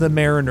strength of the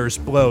mariner's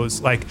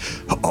blows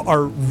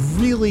are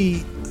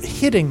really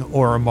hitting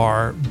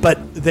Oromar,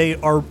 but they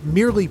are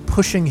merely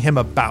pushing him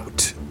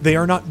about. They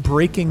are not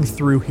breaking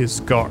through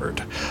his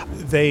guard.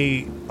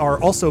 They are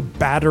also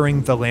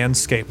battering the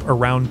landscape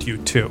around you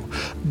too.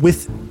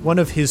 With one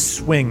of his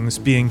swings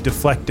being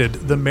deflected,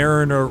 the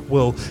mariner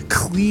will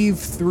cleave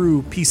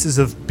through pieces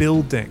of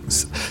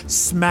buildings,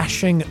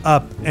 smashing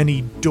up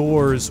any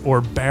doors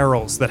or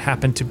barrels that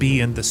happen to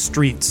be in the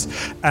streets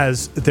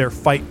as their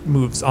fight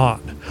moves on.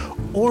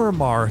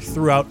 Oromar,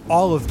 throughout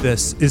all of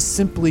this, is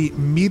simply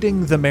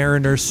meeting the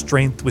mariner's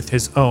strength with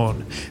his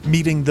own,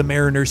 meeting the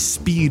mariner's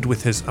speed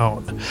with his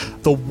own.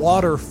 The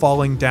water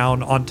falling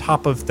down on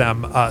top of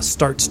them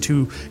starts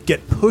to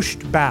get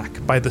pushed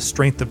back by the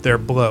strength of their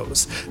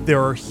blows.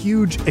 There are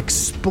huge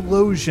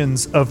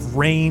explosions of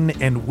rain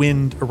and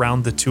wind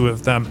around the two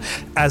of them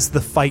as the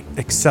fight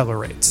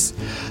accelerates.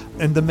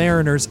 And the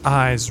mariner's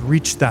eyes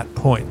reach that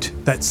point,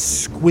 that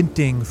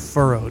squinting,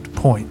 furrowed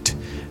point,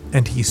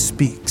 and he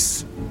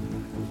speaks.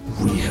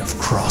 "We have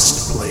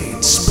crossed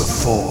blades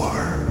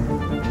before."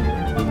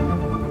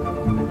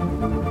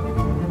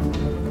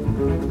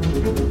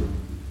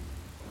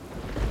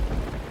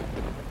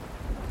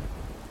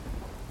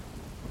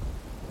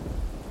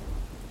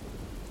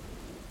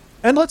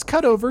 And let's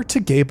cut over to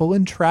Gable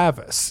and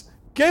Travis.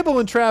 Gable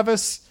and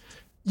Travis,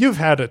 you've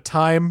had a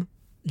time.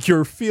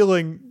 You're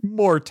feeling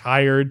more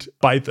tired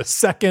by the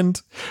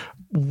second.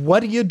 What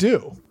do you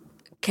do?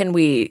 Can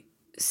we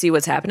see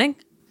what's happening?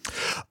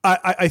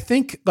 I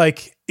think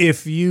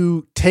if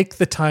you take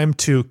the time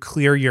to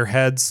clear your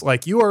heads,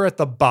 you are at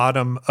the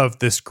bottom of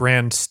this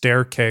grand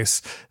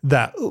staircase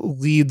that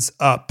leads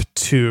up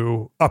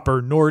to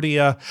Upper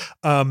Nordia.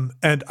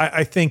 And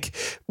I think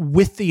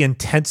with the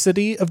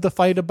intensity of the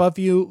fight above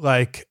you,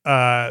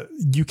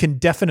 you can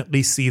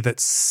definitely see that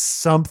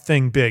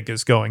something big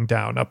is going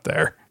down up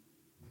there.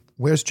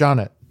 Where's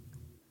Jonet?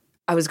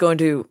 I was going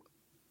to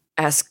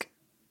ask.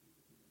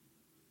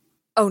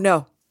 Oh,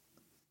 no.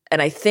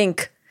 And I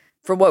think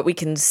from what we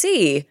can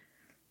see,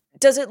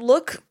 does it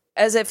look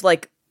as if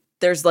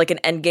there's an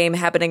end game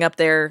happening up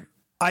there?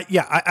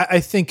 I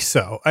think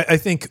so. I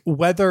think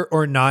whether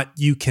or not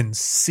you can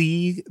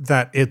see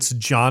that it's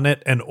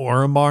Jonet and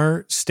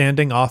Oromar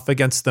standing off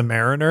against the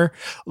mariner,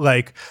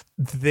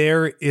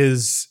 there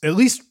is, at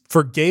least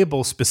for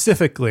Gable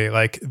specifically,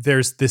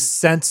 there's this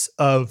sense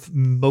of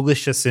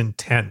malicious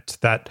intent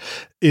that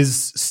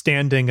is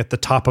standing at the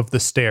top of the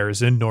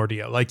stairs in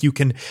Nordia. You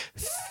can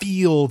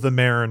feel the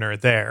mariner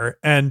there.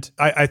 And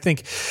I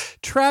think,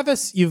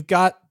 Travis, you've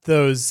got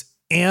those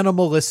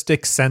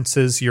animalistic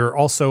senses. You're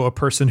also a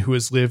person who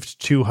has lived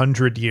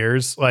 200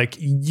 years.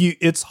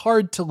 It's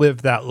hard to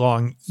live that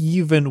long,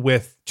 even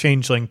with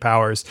changeling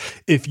powers,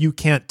 if you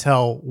can't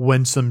tell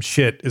when some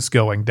shit is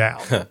going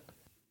down.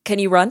 Can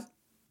you run?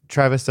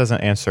 Travis doesn't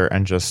answer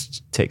and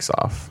just takes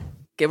off.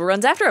 Gable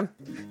runs after him.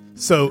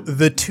 So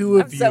the two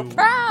of you... I'm so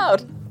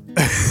proud!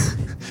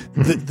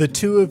 the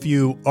two of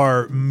you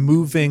are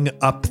moving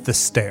up the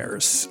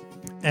stairs.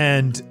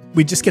 And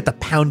we just get the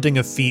pounding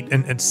of feet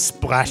and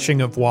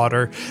splashing of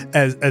water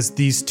as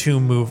these two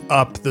move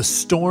up. The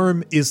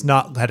storm is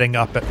not letting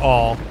up at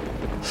all.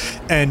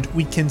 And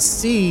we can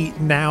see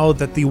now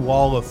that the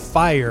wall of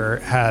fire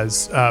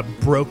has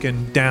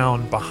broken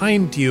down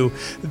behind you,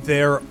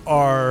 there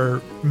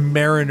are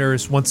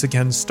mariners once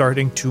again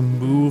starting to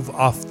move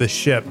off the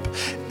ship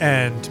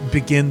and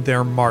begin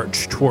their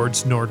march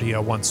towards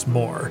Nordia once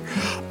more.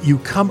 You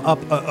come up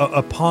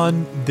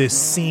upon this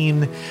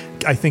scene.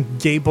 I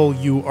think, Gable,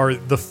 you are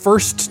the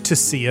first to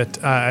see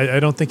it. I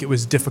don't think it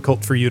was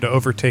difficult for you to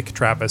overtake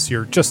Travis.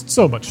 You're just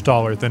so much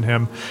taller than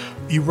him.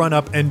 You run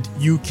up and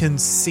you can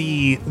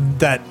see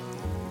that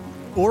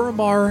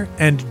Oromar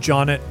and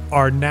Jonnet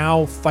are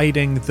now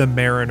fighting the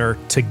Mariner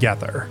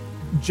together.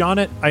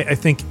 Jonnet, I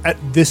think at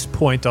this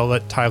point, I'll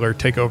let Tyler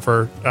take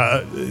over.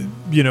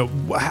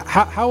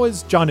 How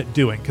is Jonnet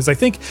doing? Because I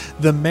think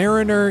the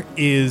Mariner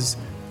is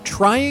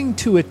trying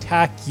to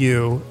attack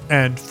you,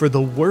 and for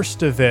the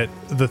worst of it,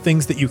 the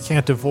things that you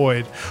can't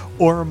avoid,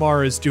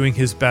 Oromar is doing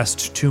his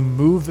best to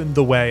move in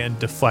the way and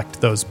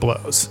deflect those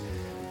blows.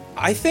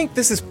 I think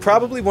this is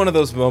probably one of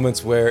those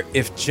moments where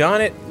if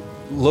Jonnet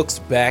looks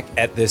back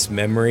at this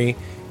memory,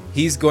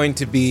 he's going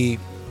to be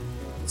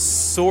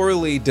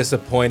sorely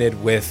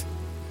disappointed with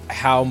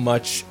how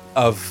much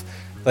of,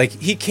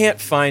 he can't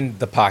find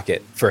the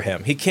pocket for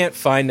him. He can't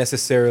find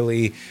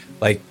necessarily,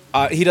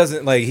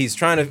 he's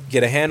trying to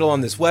get a handle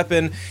on this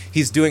weapon.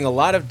 He's doing a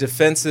lot of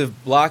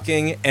defensive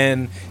blocking,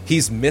 and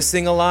he's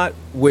missing a lot,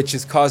 which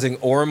is causing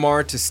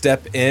Oromar to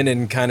step in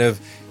and kind of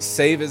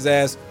save his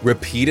ass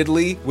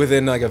repeatedly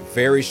within a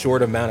very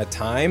short amount of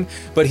time.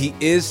 But he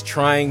is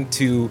trying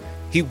to,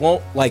 he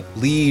won't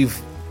leave.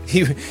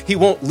 He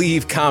won't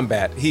leave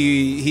combat.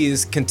 He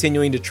is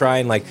continuing to try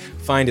and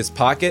find his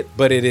pocket,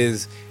 but it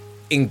is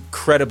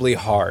incredibly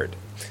hard.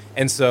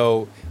 And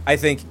so I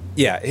think,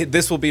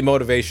 this will be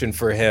motivation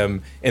for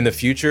him in the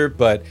future,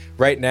 but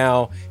right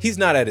now he's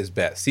not at his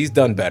best. He's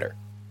done better.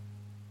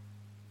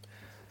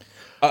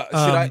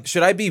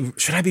 Should I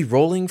be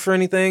rolling for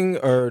anything,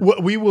 or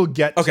we will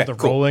get to the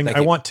rolling?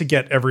 I want to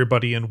get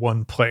everybody in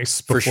one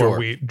place before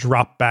we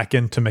drop back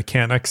into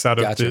mechanics out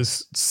of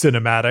this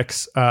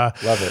cinematics.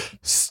 Love it.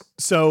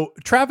 So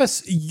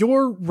Travis,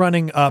 you're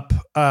running up.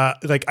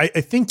 I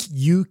think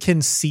you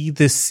can see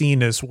this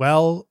scene as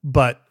well,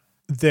 but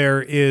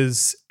there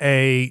is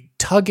a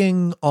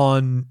tugging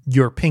on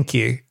your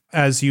pinky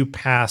as you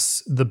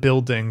pass the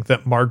building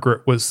that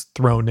Margaret was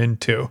thrown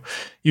into.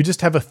 You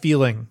just have a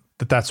feeling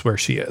that that's where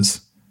she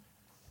is.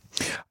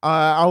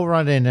 I'll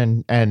run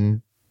in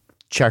and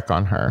check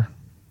on her,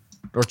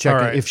 or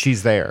check if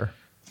she's there.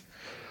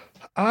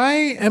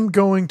 I am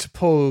going to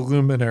pull a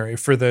luminary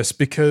for this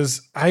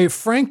because I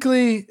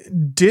frankly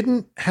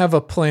didn't have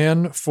a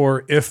plan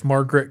for if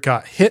Margaret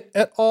got hit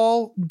at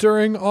all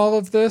during all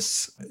of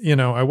this.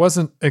 I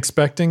wasn't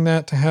expecting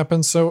that to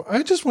happen, so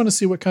I just want to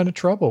see what kind of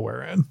trouble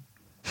we're in.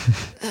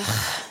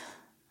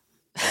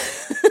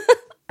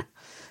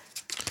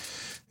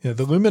 Yeah,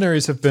 the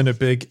luminaries have been a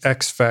big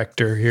X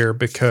factor here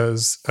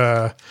because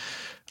I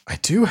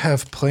do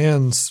have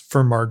plans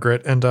for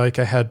Margaret, and I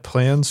had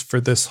plans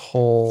for this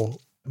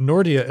whole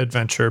Nordia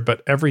adventure,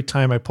 but every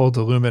time I pulled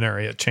a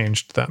luminary, it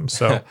changed them.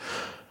 So,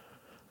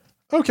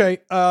 okay,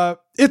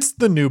 it's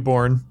the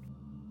newborn,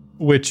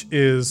 which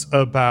is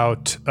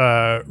about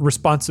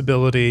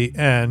responsibility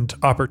and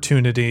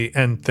opportunity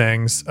and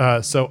things.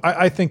 So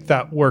I think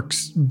that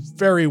works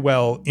very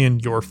well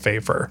in your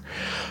favor.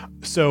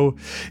 So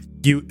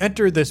you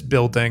enter this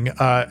building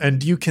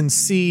and you can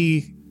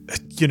see,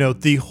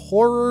 the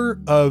horror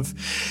of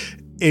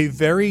a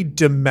very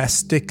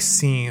domestic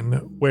scene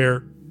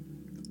where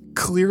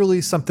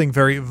clearly something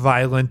very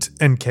violent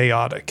and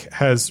chaotic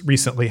has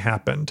recently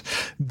happened.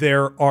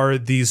 There are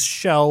these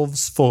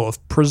shelves full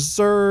of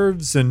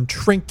preserves and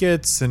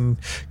trinkets and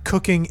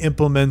cooking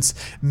implements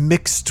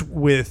mixed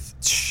with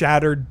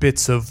shattered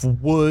bits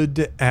of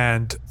wood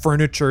and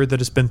furniture that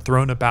has been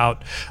thrown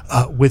about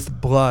with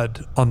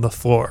blood on the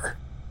floor.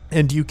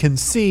 And you can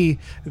see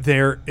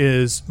there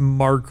is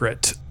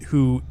Margaret,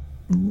 who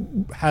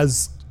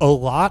has a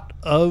lot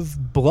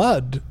of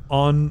blood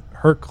on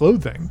her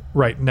clothing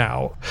right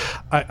now.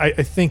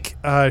 I think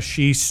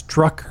she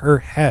struck her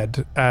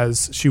head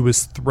as she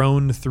was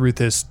thrown through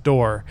this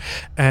door,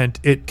 and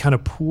it kind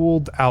of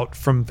pooled out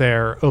from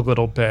there a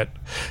little bit.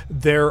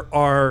 There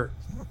are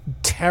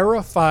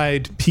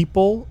terrified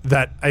people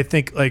that I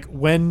think,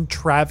 when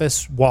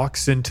Travis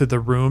walks into the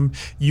room,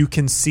 you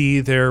can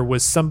see there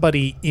was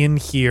somebody in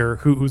here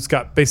who's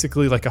got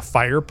basically a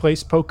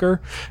fireplace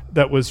poker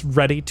that was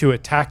ready to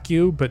attack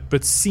you,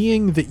 but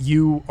seeing that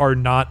you are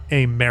not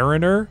a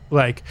mariner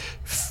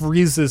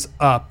freezes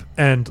up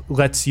and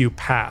lets you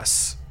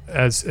pass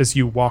as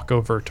you walk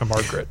over to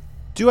Margaret.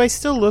 Do I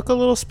still look a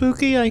little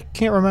spooky? I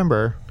can't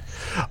remember.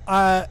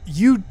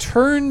 You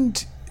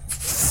turned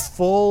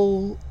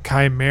full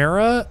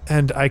chimera,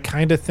 and I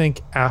kind of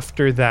think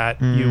after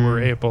that you were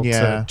able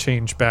to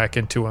change back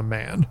into a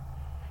man.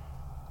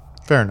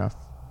 Fair enough.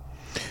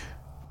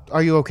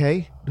 Are you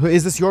okay?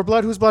 Is this your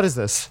blood? Whose blood is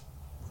this?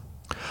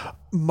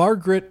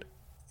 Margaret,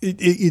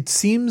 it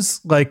seems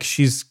like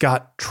she's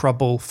got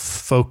trouble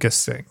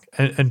focusing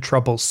and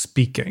trouble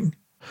speaking.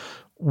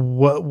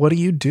 What do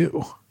you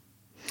do?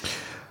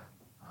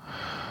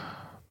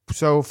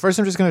 So first,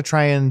 I'm just going to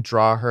try and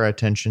draw her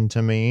attention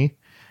to me.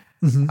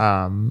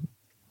 How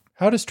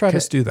does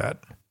Travis do that?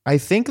 I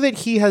think that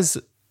he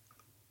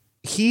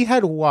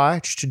had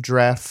watched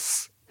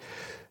Dref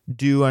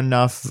do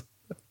enough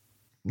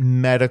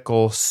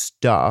medical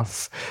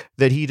stuff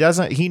that he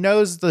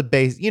knows the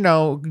base, he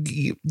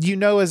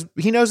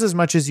knows as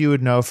much as you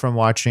would know from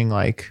watching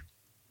like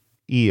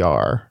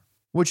ER,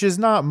 which is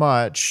not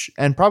much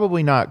and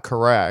probably not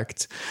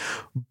correct,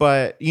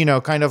 but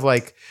kind of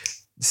like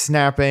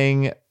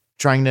snapping,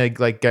 trying to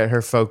like get her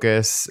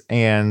focus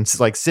and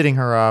like sitting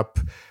her up,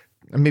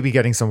 maybe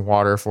getting some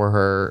water for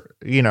her,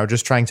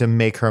 just trying to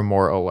make her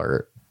more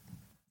alert.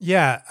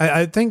 Yeah,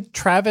 I think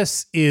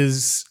Travis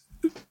is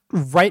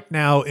right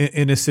now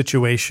in a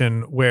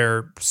situation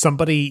where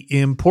somebody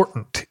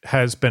important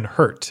has been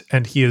hurt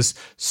and he is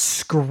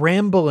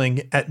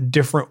scrambling at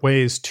different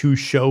ways to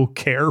show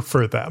care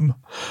for them.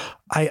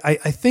 I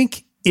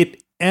think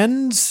it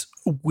ends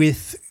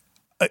with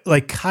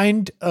like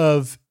kind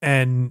of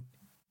an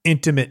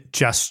intimate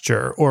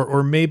gesture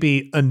or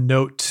maybe a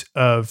note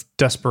of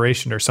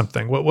desperation or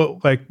something.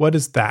 What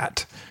is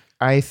that?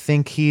 I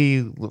think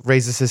he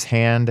raises his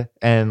hand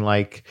and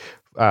like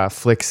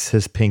flicks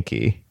his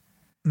pinky.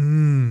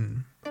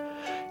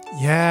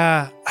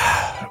 Yeah.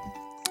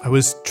 I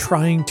was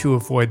trying to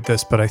avoid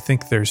this, but I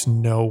think there's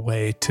no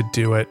way to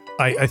do it.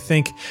 I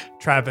think,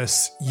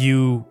 Travis,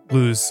 you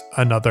lose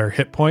another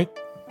hit point.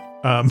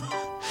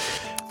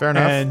 Fair enough.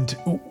 And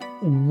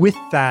with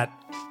that,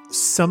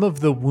 some of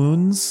the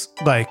wounds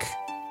like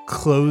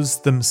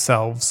close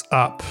themselves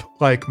up,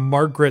 like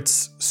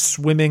Margaret's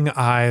swimming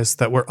eyes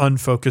that were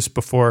unfocused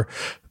before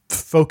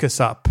focus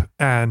up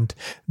and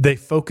they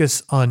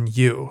focus on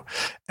you,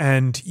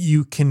 and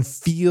you can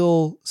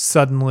feel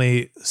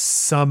suddenly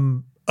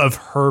some of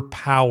her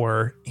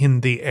power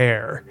in the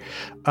air.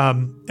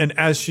 And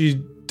as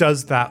she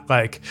does that,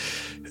 like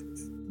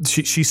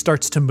she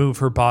starts to move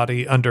her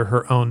body under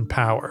her own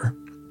power,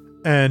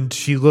 and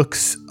she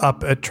looks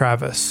up at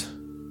Travis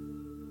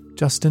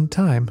just in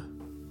time.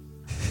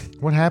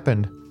 What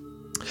happened?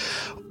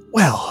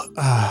 Well,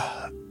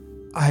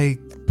 I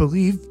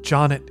believe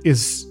Jonnet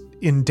is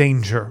in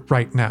danger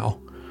right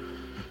now.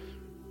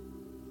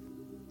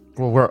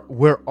 Well,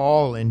 we're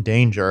all in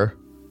danger.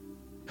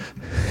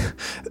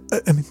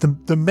 I mean,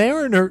 the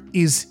Mariner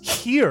is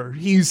here.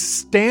 He's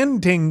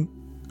standing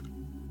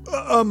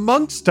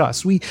amongst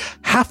us. We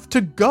have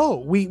to go.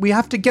 We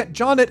have to get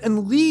Jonnet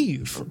and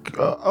leave.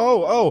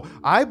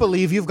 I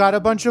believe you've got a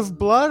bunch of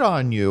blood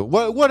on you.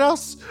 What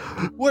else?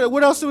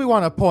 What else do we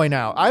want to point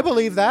out? I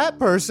believe that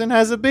person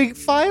has a big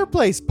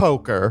fireplace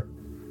poker.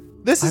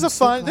 This is a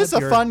fun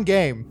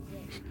game.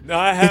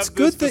 It's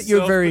good that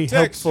you're very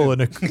helpful in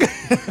a.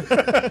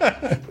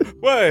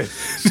 What?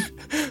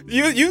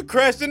 You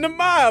crashed into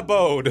my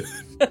abode.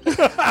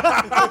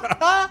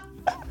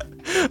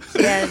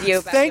 Yeah,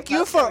 Thank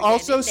you for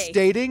also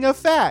stating a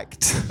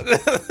fact.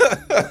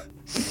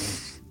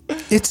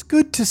 It's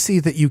good to see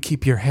that you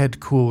keep your head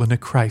cool in a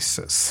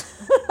crisis.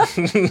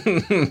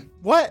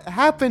 What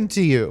happened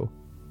to you?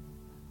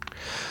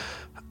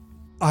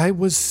 I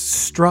was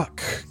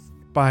struck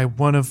by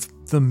one of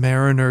the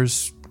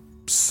Mariner's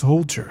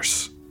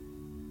soldiers.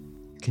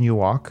 Can you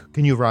walk?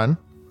 Can you run?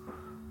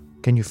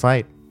 Can you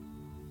fight?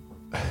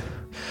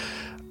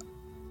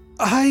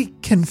 I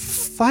can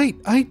fight.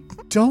 I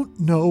don't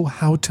know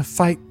how to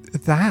fight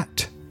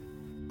that.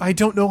 I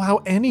don't know how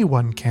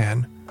anyone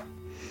can.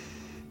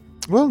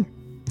 Well,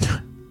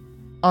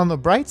 on the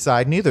bright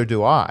side, neither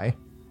do I.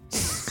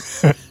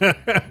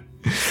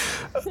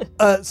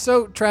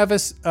 So,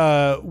 Travis,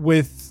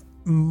 with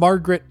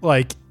Margaret,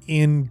 like,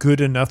 in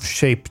good enough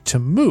shape to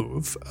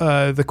move,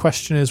 the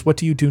question is, what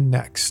do you do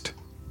next?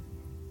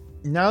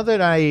 Now that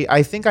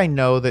I think I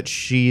know that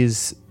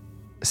she's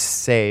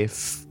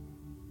safe,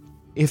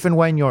 if and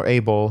when you're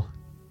able,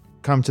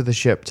 come to the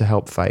ship to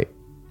help fight.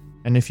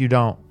 And if you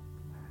don't,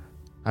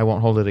 I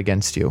won't hold it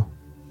against you.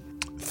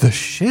 The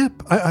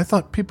ship? I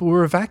thought people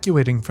were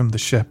evacuating from the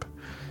ship.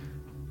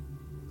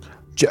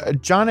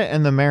 Jonnet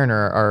and the Mariner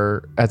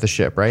are at the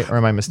ship, right? Or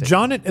am I mistaken?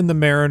 Jonnet and the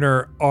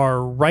Mariner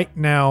are right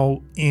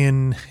now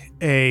in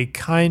a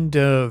kind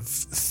of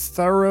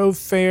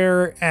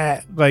thoroughfare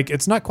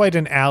it's not quite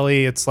an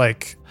alley. It's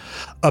like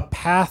a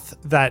path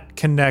that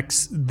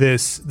connects the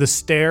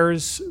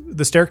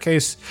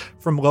staircase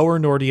from Lower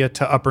Nordia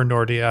to Upper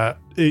Nordia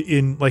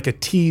in like a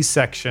T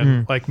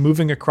section. Like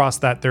moving across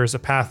that, there's a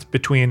path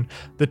between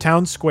the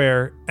town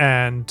square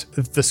and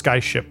the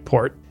skyship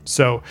port.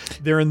 So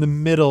they're in the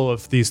middle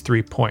of these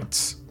 3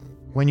 points.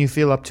 When you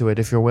feel up to it,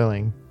 if you're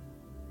willing,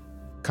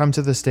 come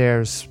to the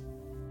stairs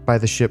by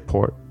the ship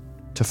port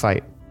to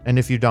fight. And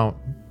if you don't,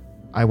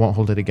 I won't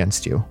hold it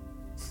against you.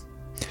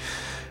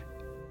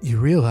 You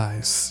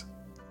realize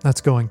that's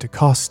going to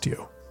cost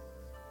you.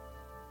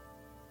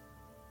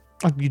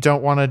 You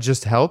don't want to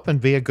just help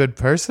and be a good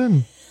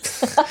person?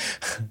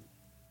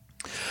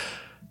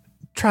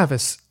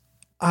 Travis,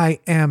 I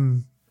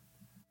am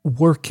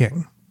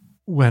working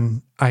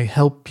when I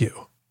help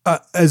you.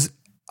 As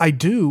I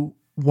do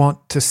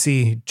want to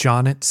see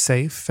Jonnet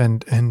safe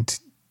and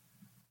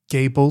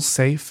Gable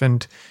safe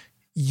and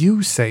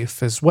you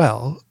safe as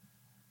well.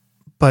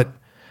 But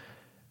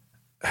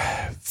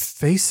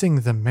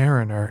facing the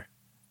Mariner,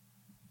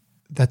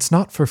 that's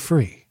not for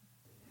free.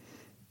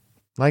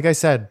 Like I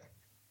said,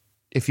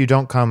 if you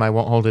don't come, I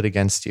won't hold it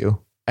against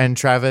you. And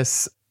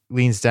Travis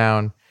leans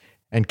down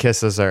and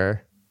kisses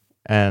her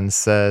and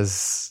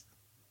says,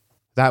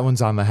 that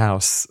one's on the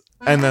house,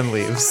 and then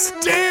leaves.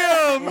 Damn!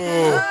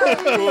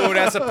 Ooh,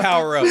 that's a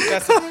power up.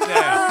 That's a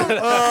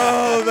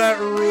Oh, that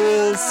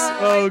rules.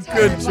 Oh,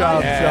 good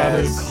job,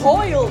 Yes. Johnny.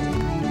 Coiled.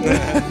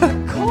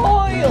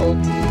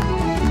 Coiled.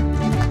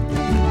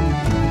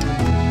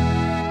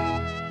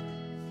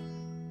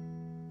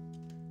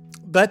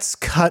 Let's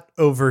cut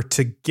over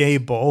to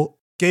Gable.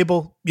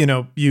 Gable,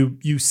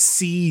 you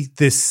see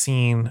this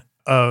scene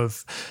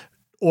of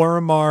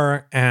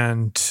Oromar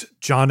and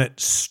Jonnet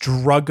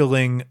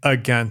struggling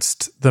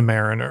against the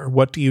Mariner.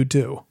 What do you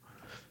do?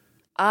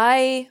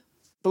 I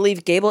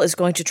believe Gable is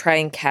going to try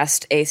and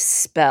cast a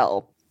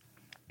spell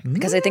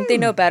because I think they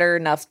know better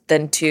enough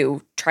than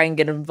to try and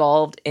get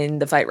involved in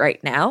the fight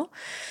right now.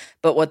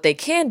 But what they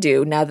can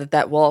do now that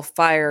that wall of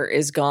fire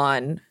is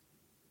gone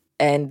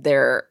and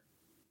they're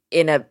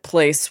in a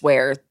place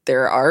where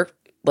there are,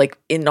 like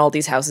in all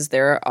these houses,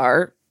 there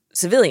are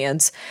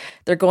civilians,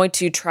 they're going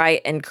to try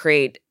and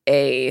create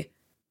a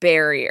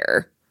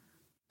barrier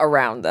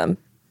around them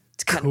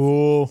to kind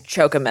of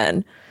choke them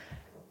in.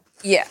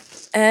 Yeah.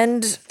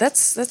 And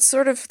that's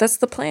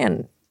the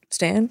plan,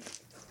 Stan.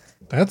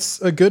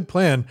 That's a good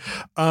plan.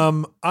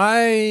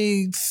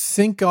 I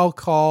think I'll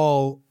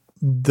call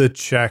the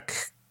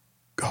check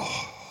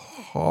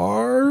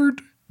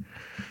hard.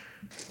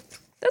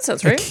 That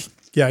sounds right.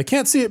 I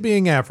can't see it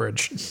being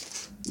average.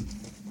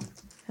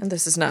 And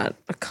this is not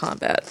a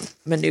combat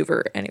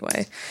maneuver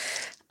anyway.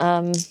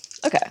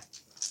 Okay.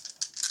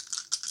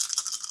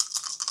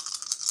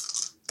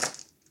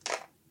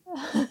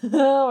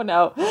 Oh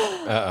no.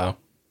 Uh-oh.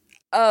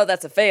 Oh,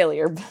 that's a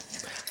failure.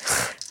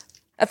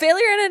 A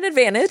failure and an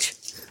advantage.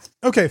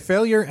 Okay,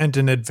 failure and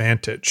an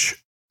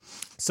advantage.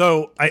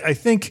 So I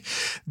think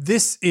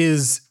this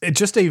is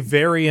just a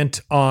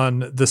variant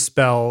on the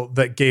spell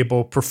that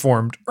Gable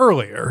performed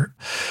earlier.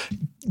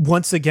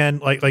 Once again,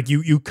 like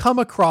you come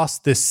across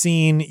this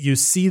scene, you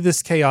see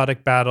this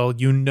chaotic battle,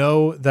 you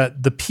know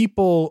that the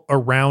people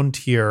around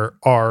here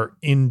are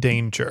in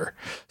danger.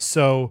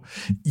 So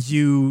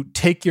you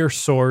take your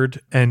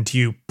sword and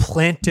you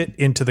plant it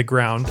into the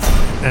ground,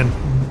 and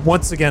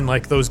once again,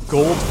 like those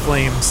gold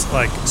flames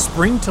like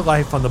spring to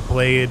life on the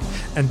blade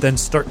and then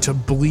start to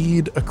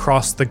bleed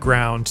across the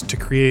ground to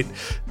create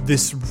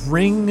this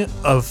ring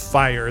of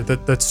fire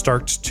that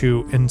starts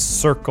to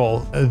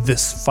encircle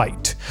this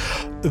fight.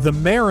 The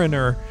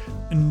Mariner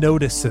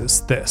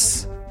notices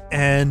this,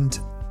 and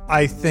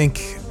I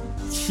think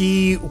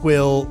he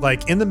will,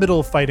 like, in the middle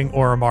of fighting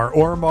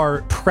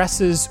Oromar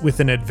presses with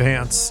an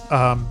advance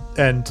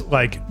and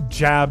like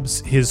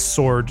jabs his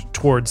sword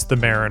towards the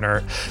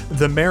Mariner.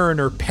 The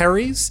Mariner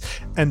parries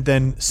and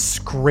then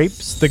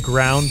scrapes the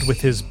ground with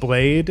his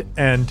blade,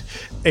 and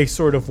a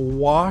sort of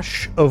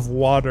wash of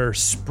water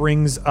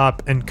springs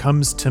up and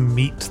comes to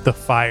meet the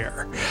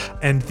fire.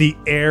 And the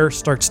air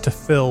starts to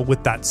fill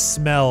with that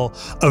smell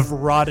of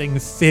rotting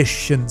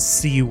fish and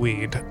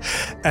seaweed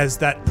as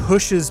that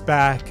pushes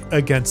back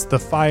against the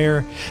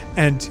fire,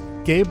 and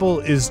Gable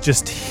is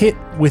just hit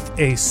with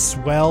a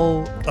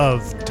swell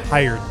of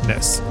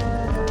tiredness.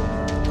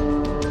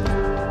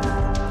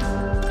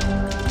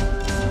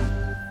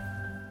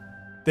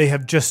 They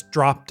have just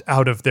dropped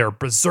out of their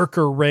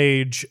berserker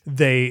rage.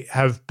 They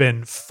have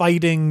been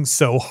fighting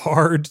so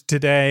hard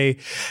today.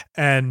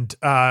 And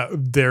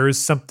there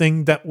is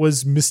something that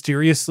was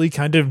mysteriously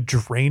kind of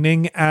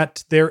draining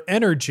at their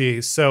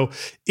energy. So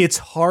it's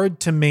hard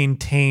to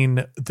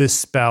maintain this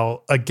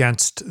spell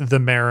against the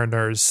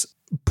Mariners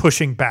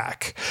pushing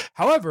back.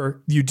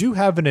 However, you do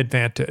have an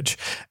advantage.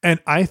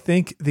 And I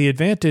think the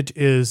advantage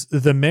is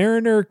the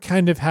Mariner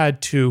kind of had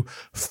to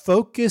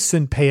focus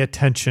and pay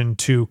attention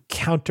to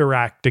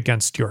counteract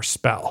against your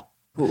spell.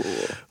 Ooh.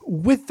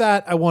 With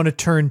that, I want to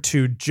turn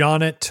to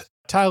Jonnet.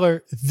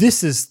 Tyler,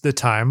 this is the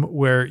time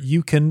where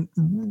you can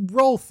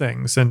roll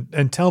things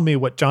and tell me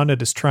what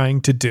Jonnet is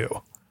trying to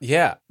do.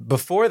 Yeah.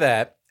 Before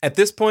that, at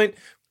this point,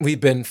 we've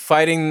been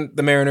fighting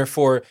the Mariner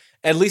for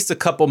at least a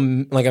couple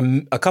minutes.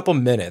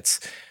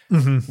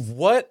 Mm-hmm.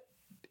 What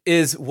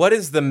is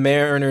the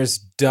Mariner's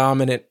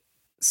dominant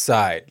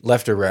side,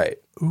 left or right?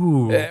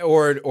 Ooh,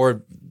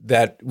 or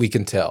that we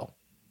can tell,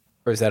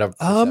 or is that a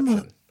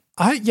perception?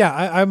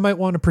 I might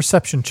want a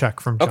perception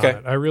check from Jonnet.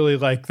 Okay. I really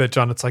like that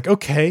Jonnet's like,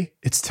 okay,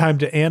 it's time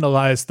to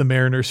analyze the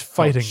Mariner's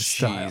fighting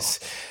style.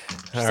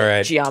 All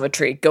right,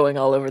 geometry going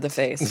all over the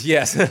face.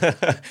 Yes,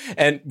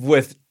 and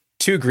with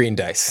 2 green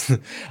dice. So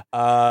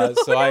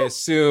I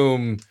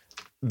assume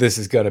this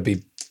is going to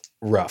be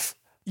rough.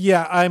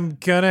 Yeah, I'm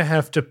going to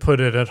have to put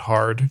it at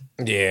hard.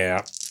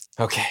 Yeah.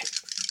 Okay.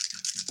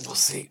 We'll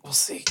see. We'll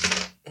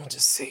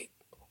just see.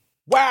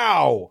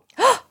 Wow.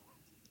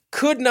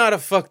 Could not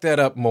have fucked that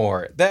up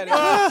more. That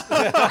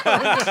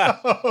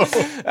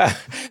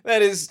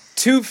is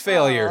 2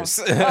 failures.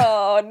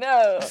 Oh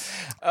no.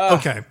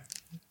 Okay.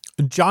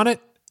 Jonnet,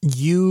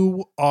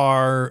 you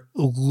are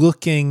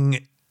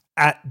looking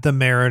at the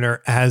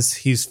Mariner as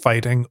he's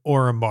fighting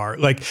Oromar.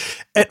 Like,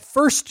 at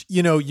first,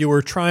 you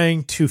were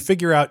trying to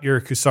figure out your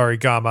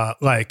Kusarigama,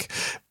 like,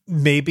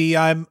 maybe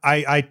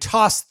I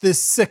tossed this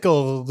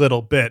sickle a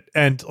little bit.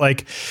 And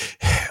like,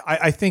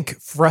 I think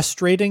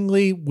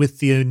frustratingly, with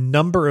the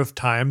number of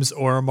times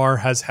Oromar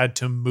has had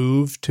to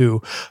move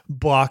to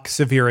block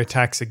severe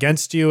attacks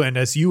against you, and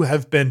as you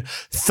have been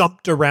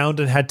thumped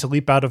around and had to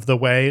leap out of the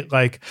way,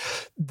 like,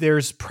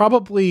 there's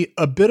probably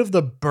a bit of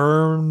the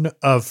burn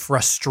of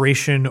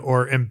frustration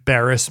or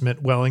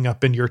embarrassment welling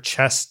up in your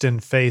chest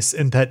and face,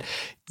 in that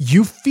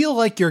you feel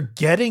like you're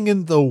getting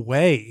in the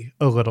way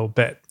a little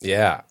bit.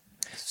 Yeah.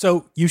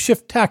 So you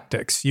shift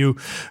tactics. You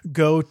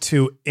go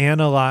to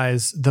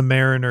analyze the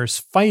Mariner's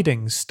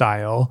fighting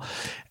style,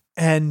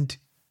 and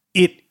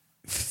it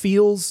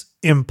feels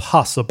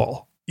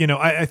impossible.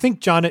 I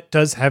think Jonnet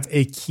does have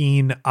a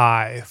keen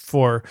eye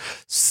for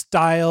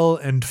style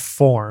and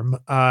form.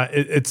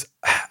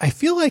 I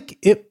feel like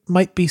it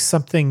might be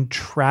something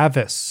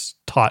Travis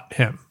taught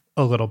him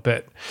a little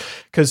bit,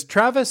 because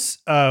Travis,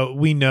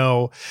 we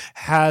know,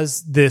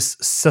 has this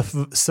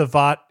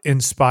Savat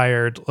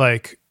inspired,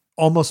 like,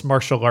 almost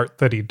martial art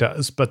that he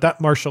does, but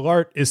that martial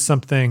art is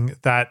something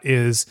that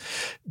is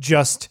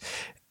just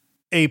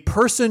a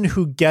person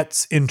who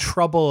gets in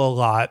trouble a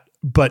lot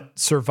but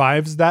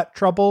survives that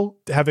trouble,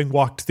 having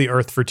walked the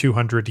earth for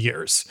 200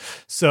 years.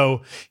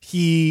 So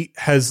he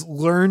has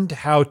learned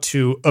how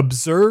to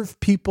observe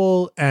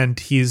people, and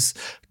he's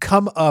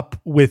come up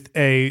with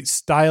a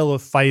style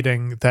of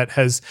fighting that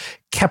has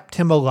kept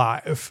him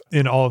alive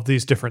in all of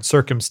these different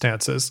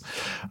circumstances.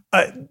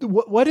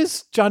 What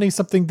is, Johnny,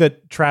 something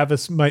that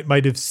Travis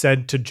might have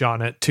said to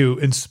Jonnet to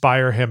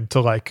inspire him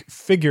to, like,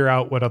 figure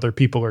out what other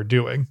people are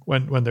doing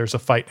when there's a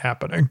fight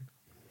happening?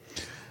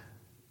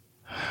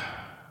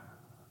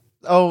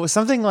 Oh,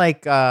 something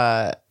like,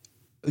 your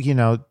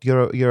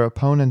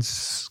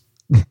opponent's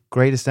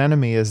greatest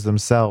enemy is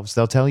themselves.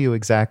 They'll tell you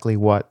exactly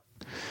how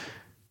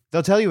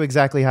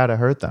to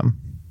hurt them.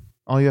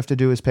 All you have to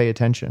do is pay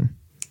attention.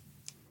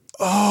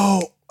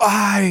 Oh,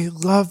 I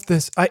love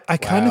this. I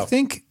kind of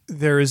think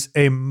there is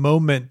a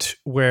moment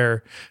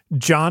where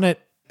Jonnet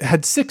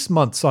had 6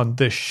 months on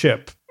this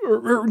ship,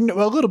 or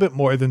a little bit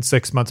more than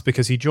 6 months,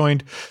 because he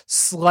joined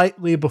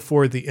slightly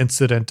before the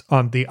incident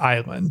on the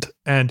island.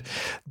 And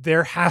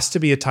there has to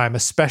be a time,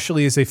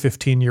 especially as a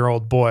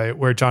 15-year-old boy,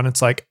 where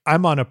Jonnet's like,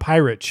 I'm on a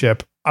pirate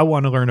ship. I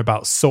want to learn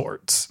about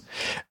swords.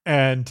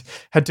 And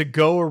had to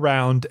go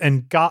around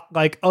and got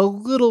like a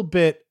little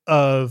bit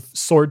of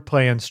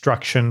swordplay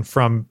instruction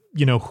from,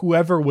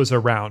 whoever was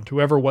around,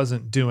 whoever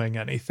wasn't doing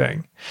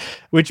anything,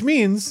 which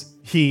means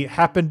he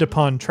happened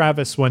upon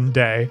Travis one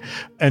day,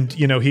 and,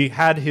 he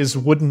had his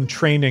wooden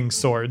training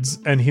swords,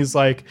 and he's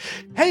like,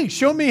 hey,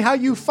 show me how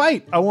you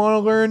fight. I want to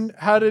learn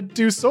how to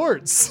do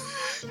swords.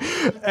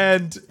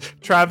 And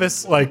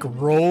Travis, like,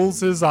 rolls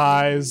his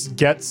eyes,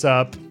 gets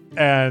up,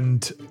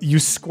 and you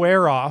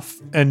square off,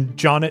 and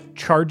Jonnet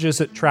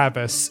charges at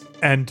Travis,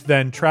 and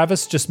then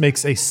Travis just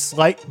makes a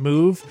slight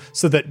move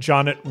so that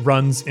Jonnet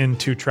runs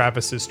into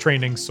Travis's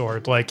training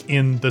sword, like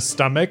in the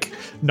stomach,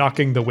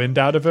 knocking the wind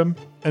out of him,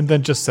 and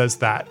then just says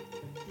that.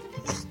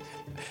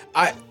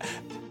 I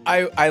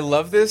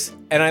love this,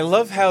 and I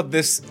love how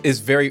this is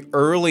very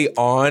early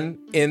on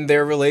in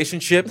their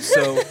relationship.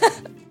 So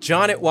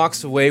Jonnet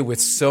walks away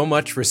with so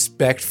much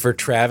respect for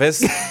Travis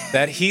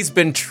that he's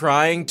been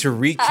trying to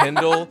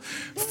rekindle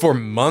for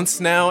months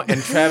now,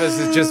 and Travis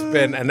has just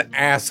been an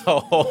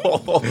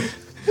asshole.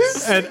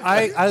 And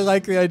I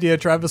like the idea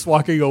of Travis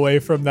walking away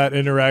from that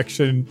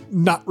interaction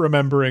not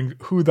remembering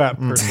who that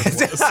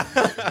person was.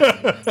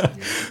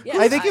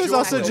 I think he was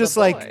also just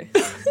like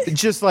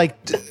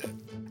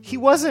he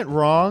wasn't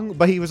wrong,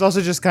 but he was also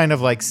just kind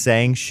of like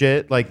saying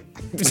shit like,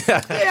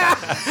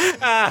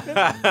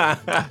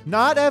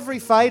 not every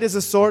fight is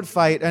a sword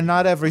fight, and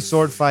not every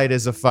sword fight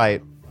is a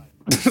fight.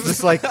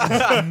 Just like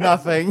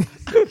nothing.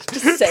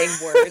 Just saying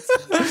words.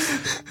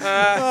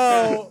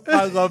 Oh,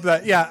 I love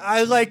that. Yeah,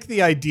 I like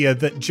the idea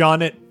that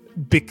Jonnet,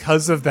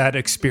 because of that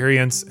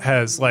experience,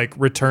 has like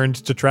returned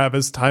to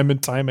Travis time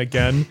and time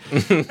again.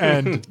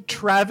 And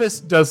Travis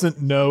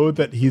doesn't know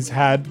that he's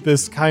had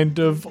this kind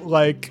of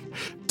like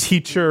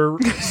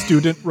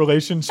teacher-student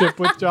relationship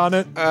with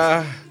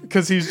Jonnet.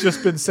 Because he's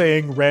just been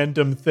saying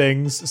random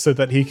things so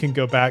that he can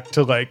go back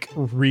to like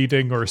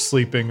reading or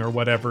sleeping or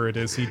whatever it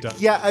is he does.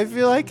 Yeah, I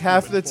feel like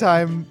half the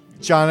time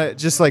Jonnet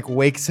just like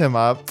wakes him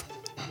up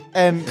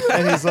and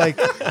he's like,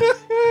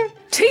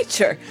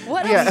 Teacher,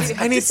 what else do you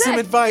have I need to say? some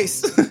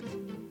advice.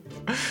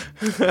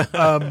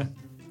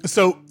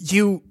 So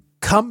you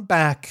come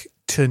back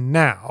to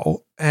now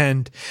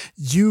and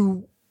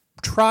you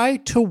try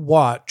to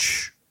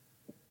watch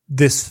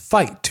this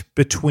fight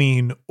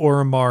between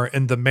Oromar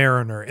and the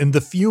Mariner in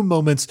the few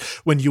moments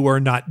when you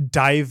are not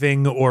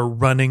diving or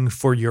running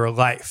for your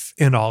life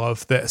in all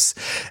of this.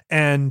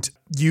 And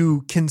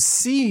you can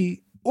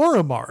see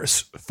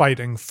Oromar's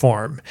fighting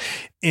form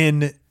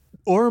in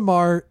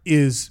Oromar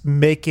is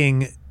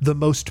making the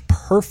most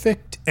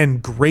perfect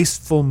and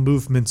graceful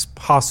movements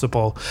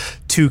possible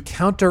to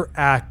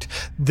counteract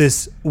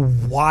this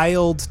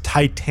wild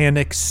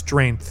titanic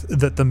strength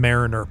that the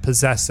Mariner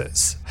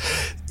possesses.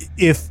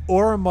 If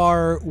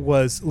Oromar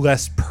was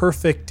less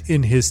perfect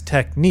in his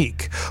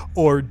technique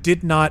or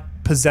did not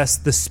possess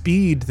the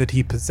speed that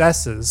he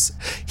possesses,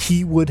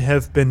 he would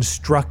have been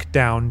struck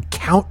down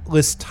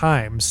countless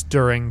times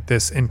during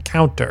this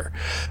encounter.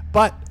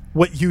 But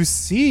what you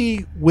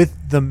see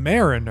with the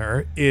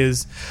Mariner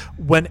is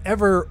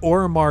whenever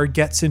Oromar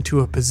gets into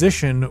a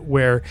position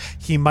where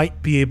he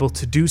might be able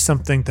to do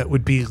something that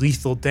would be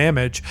lethal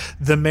damage,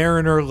 the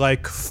Mariner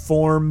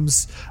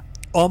forms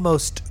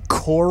almost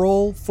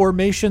coral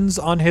formations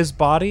on his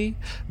body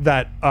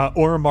that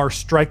Oromar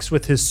strikes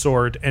with his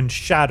sword and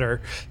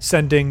shatter,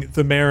 sending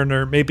the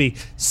Mariner maybe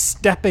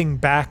stepping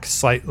back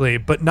slightly,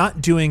 but not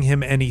doing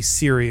him any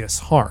serious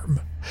harm.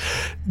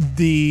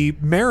 The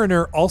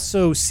Mariner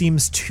also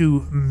seems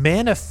to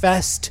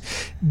manifest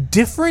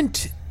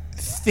different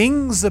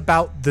things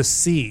about the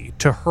sea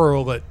to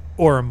hurl at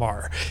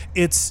Oromar.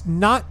 It's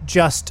not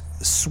just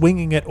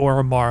swinging at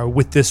Oromar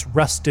with this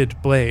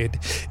rusted blade.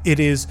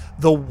 It is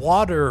the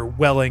water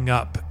welling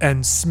up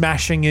and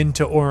smashing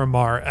into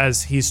Oromar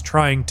as he's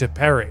trying to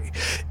parry.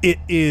 It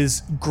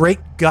is great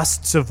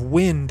gusts of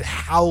wind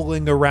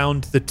howling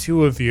around the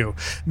two of you,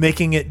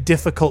 making it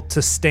difficult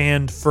to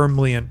stand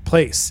firmly in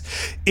place.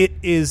 It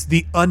is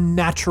the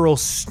unnatural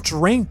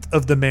strength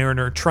of the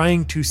Mariner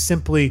trying to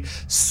simply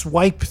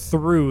swipe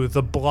through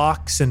the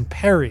blocks and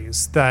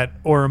parries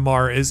that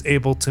Oromar is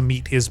able to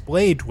meet his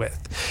blade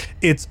with.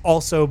 It's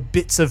also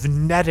bits of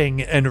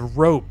netting and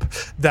rope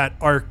that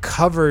are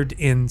covered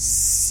in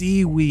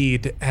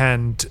seaweed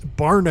and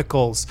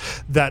barnacles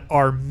that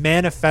are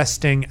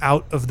manifesting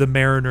out of the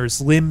Mariner's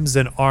limbs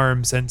and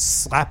arms and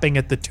slapping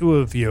at the two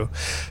of you.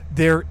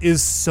 There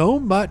is so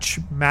much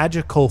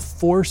magical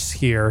force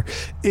here.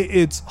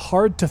 It's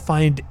hard to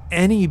find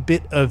any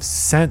bit of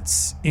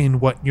sense in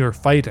what you're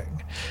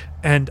fighting.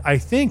 And I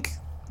think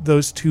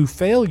those two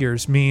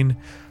failures mean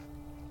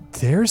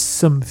there's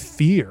some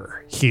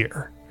fear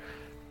here.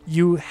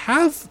 You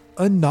have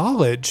a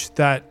knowledge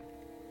that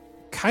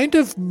kind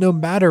of no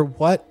matter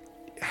what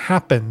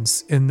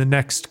happens in the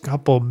next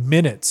couple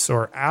minutes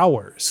or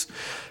hours,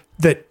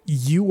 that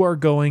you are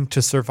going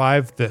to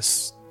survive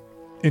this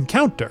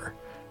encounter.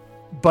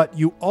 But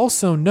you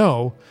also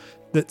know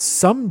that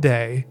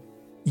someday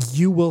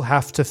you will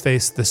have to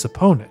face this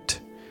opponent.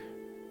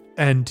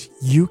 And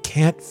you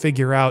can't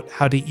figure out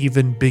how to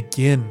even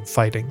begin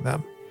fighting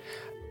them.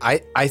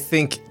 I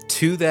think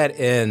to that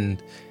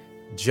end,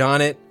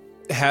 Jonnet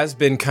has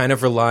been kind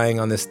of relying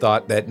on this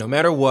thought that no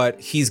matter what,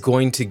 he's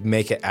going to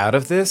make it out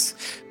of this.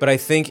 But I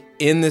think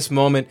in this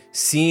moment,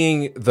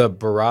 seeing the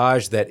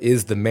barrage that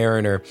is the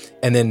Mariner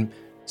and then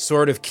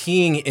sort of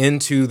keying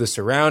into the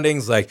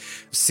surroundings, like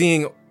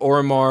seeing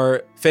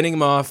Oromar fending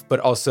him off, but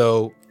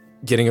also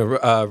getting a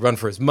run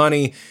for his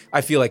money.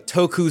 I feel like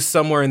Toku's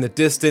somewhere in the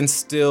distance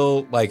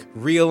still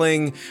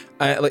reeling.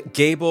 Like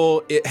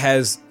Gable, it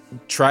has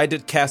tried to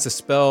cast a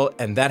spell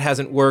and that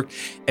hasn't worked.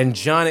 And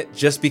Jonnet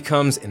just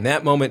becomes in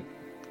that moment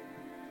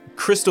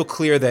crystal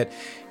clear that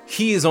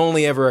he is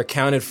only ever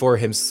accounted for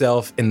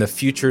himself in the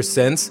future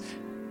sense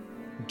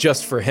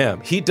just for him.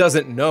 He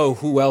doesn't know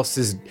who else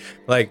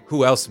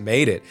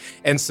made it.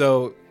 And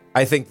so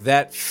I think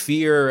that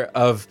fear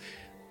of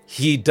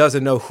he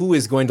doesn't know who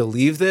is going to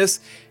leave this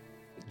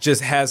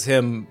just has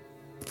him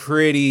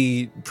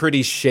pretty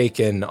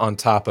shaken on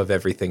top of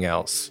everything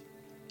else.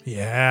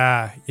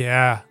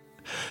 Yeah.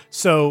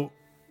 So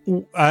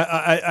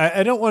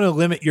I don't want to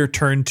limit your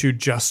turn to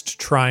just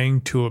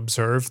trying to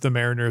observe the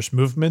Mariner's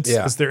movements.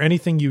 Yeah. Is there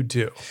anything you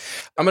do?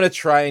 I'm going to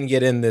try and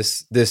get in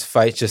this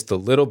fight just a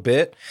little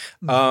bit.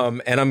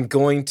 And I'm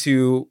going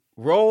to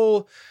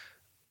roll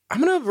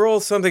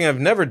something I've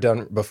never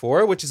done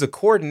before, which is a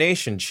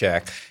coordination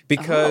check,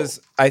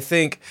 because I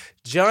think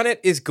Jonnet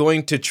is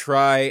going to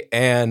try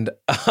and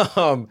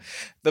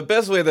the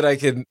best way that I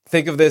can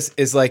think of this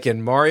is like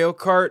in Mario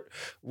Kart,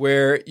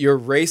 where you're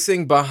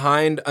racing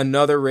behind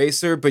another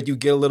racer, but you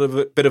get a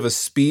little bit of a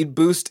speed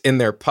boost in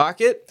their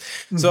pocket.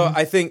 Mm-hmm. So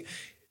I think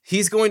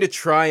he's going to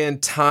try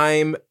and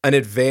time an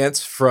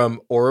advance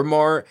from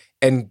Oromar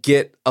and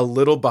get a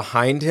little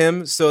behind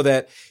him so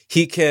that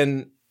he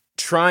can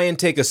try and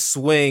take a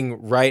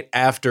swing right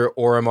after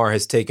Oromar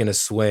has taken a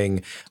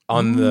swing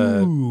on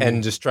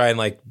and just try and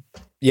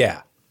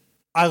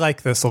I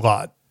like this a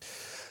lot.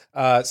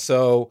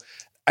 So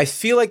I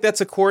feel like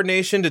that's a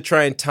coordination to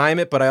try and time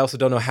it, but I also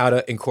don't know how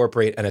to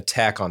incorporate an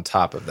attack on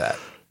top of that.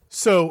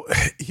 So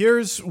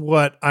here's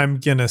what I'm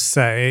going to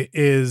say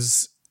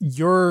is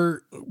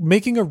you're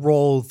making a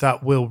roll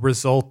that will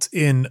result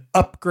in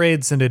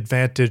upgrades and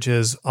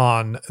advantages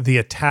on the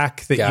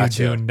attack that you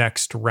do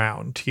next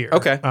round here.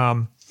 Okay.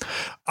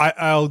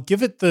 I'll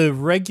give it the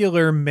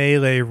regular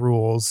melee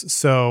rules.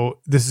 So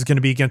this is going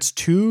to be against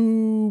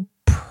 2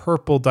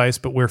 purple dice,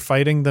 but we're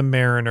fighting the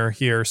Mariner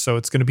here. So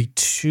it's going to be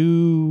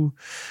two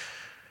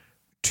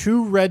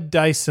red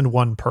dice and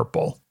 1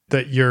 purple.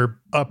 that you're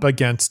up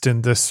against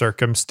in this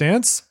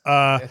circumstance.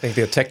 I think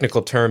the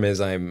technical term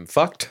is I'm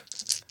fucked.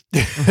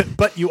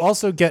 But you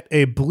also get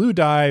a blue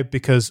die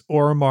because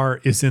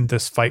Oromar is in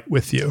this fight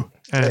with you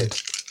and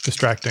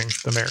distracting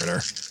the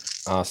Mariner.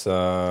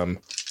 Awesome.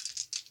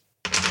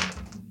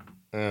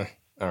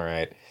 All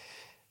right.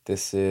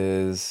 This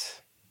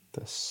is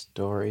the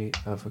story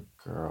of a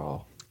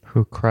girl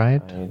Who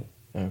cried?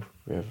 by a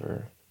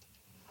river,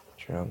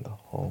 drowned the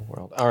whole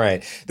world. All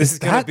right. This is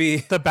going to be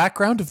the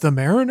background of the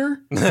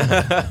Mariner.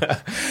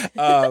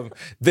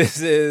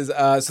 this is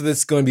so this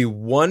is going to be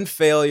 1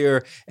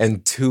 failure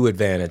and 2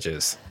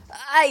 advantages.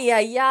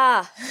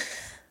 Ay.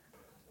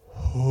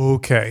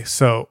 Okay,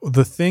 so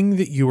the thing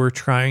that you were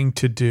trying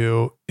to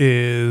do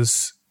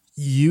is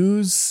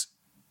use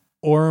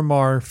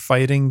Oromar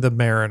fighting the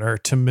Mariner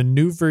to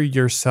maneuver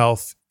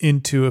yourself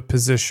into a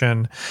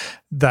position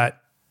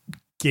that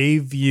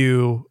gave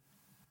you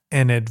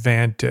an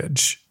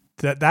advantage.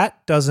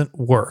 That doesn't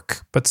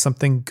work, but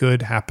something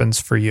good happens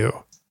for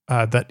you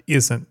that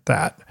isn't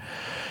that.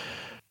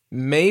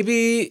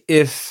 Maybe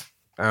if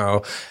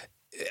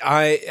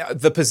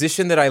the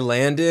position that I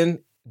land in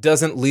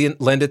doesn't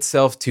lend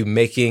itself to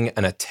making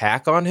an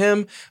attack on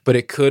him, but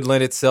it could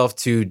lend itself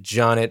to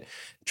Jonnet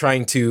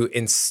trying to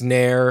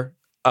ensnare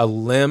a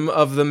limb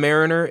of the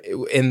Mariner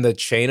in the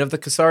chain of the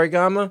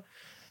Kusarigama.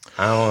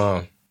 I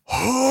don't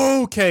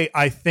know. Okay,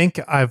 I think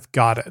I've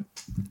got it.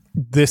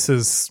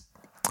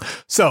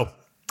 So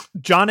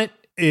Jonnet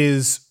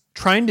is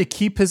trying to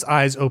keep his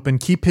eyes open,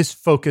 keep his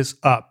focus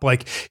up.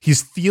 Like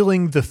he's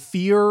feeling the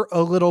fear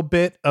a little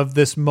bit of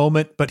this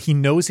moment, but he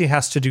knows he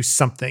has to do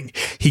something.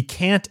 He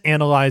can't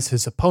analyze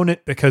his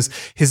opponent because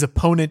his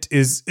opponent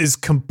is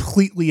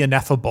completely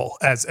ineffable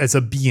as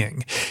a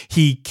being.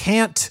 He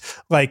can't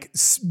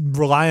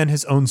rely on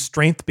his own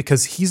strength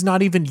because he's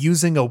not even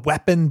using a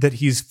weapon that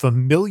he's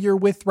familiar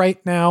with right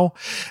now.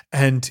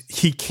 And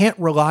he can't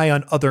rely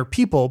on other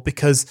people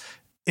because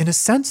in a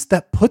sense,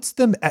 that puts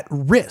them at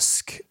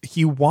risk.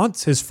 He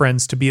wants his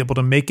friends to be able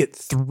to make it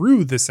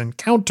through this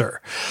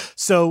encounter.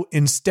 So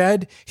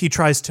instead, he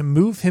tries to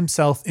move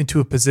himself into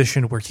a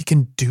position where he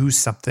can do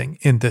something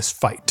in this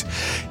fight.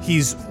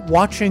 He's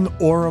watching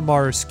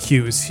Oromar's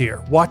cues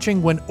here,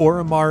 watching when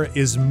Oromar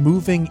is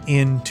moving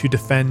in to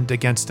defend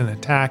against an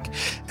attack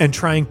and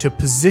trying to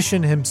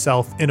position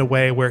himself in a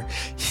way where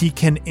he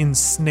can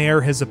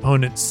ensnare his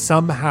opponent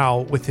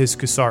somehow with his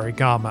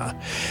Kusarigama.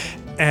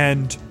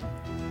 And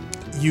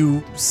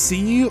you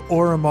see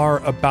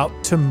Oromar about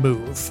to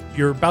move.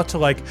 You're about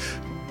to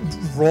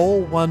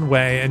roll one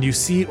way and you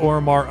see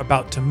Oromar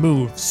about to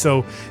move.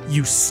 So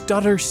you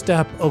stutter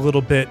step a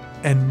little bit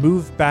and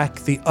move back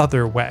the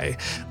other way,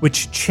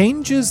 which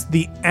changes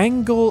the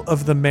angle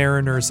of the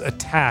Mariner's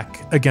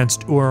attack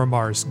against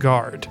Oromar's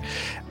guard.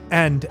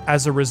 And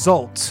as a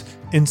result,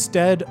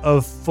 instead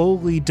of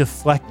fully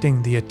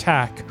deflecting the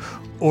attack,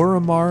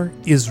 Oromar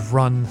is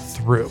run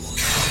through.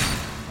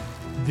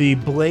 The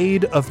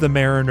blade of the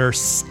Mariner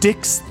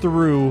sticks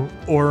through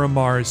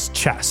Oromar's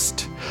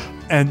chest,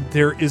 and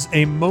there is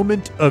a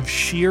moment of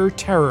sheer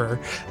terror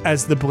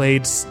as the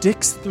blade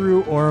sticks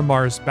through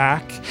Oromar's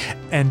back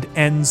and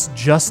ends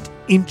just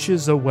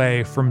inches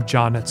away from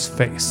Jonnet's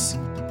face.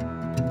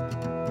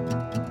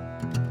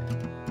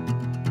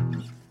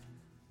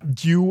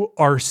 You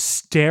are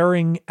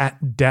staring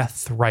at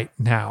death right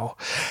now,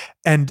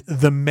 and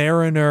the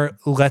Mariner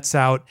lets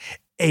out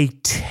a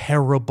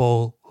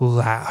terrible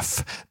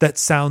laugh that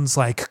sounds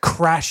like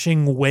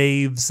crashing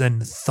waves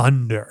and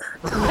thunder.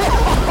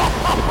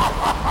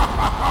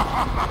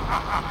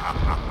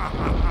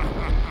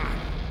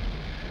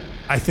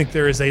 I think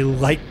there is a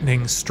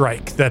lightning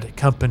strike that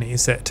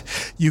accompanies it.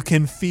 You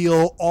can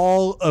feel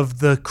all of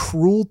the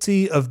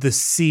cruelty of the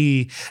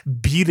sea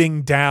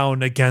beating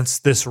down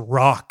against this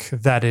rock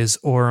that is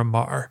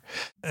Oromar.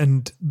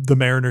 And the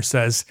Mariner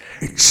says,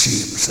 "It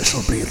seems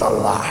this'll be the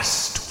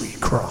last we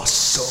cross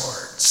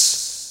swords."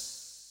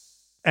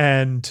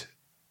 And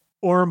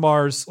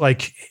Oromar's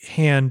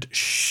hand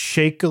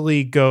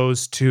shakily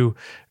goes to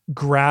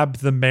grab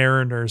the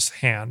Mariner's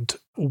hand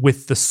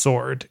with the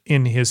sword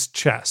in his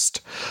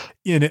chest.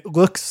 And it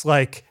looks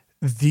like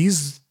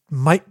these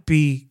might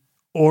be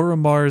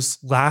Oromar's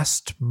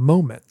last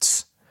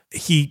moments.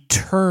 He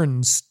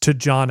turns to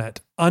Jonnet,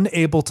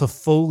 unable to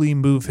fully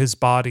move his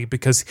body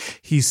because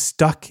he's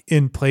stuck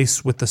in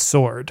place with the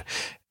sword.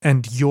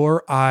 And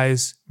your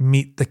eyes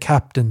meet the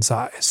captain's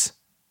eyes.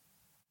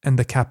 And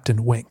the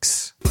captain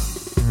winks.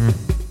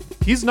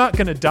 He's not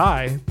going to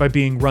die by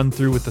being run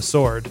through with the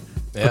sword.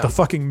 Yeah. But the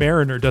fucking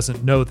Mariner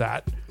doesn't know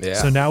that. Yeah.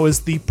 So now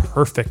is the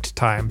perfect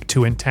time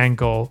to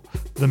entangle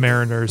the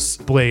Mariner's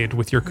blade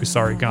with your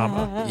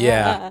Kusarigama.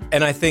 Yeah.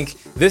 And I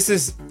think this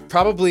is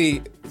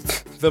probably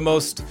the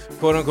most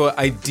quote-unquote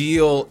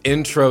ideal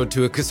intro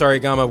to a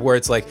Kusarigama, where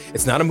it's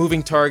it's not a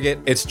moving target.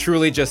 It's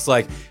truly just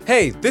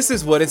hey, this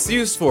is what it's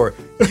used for.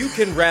 You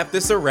can wrap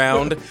this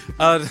around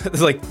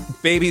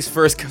baby's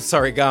first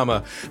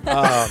Kusarigama.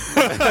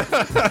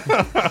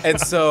 And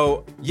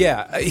so,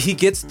 yeah, he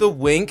gets the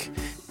wink,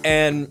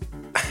 and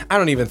I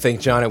don't even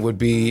think Jonnet would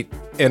be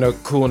in a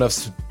cool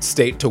enough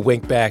state to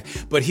wink back,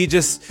 but he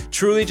just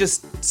truly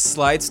just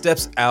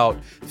steps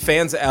out,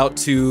 fans out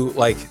to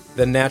like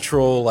the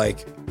natural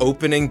like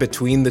opening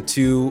between the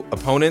two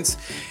opponents,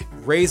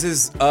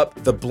 raises up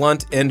the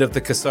blunt end of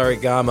the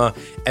Kusarigama,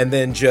 and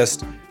then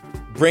just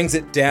brings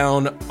it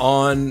down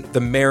on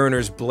the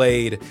Mariner's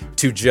blade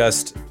to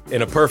just,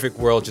 in a perfect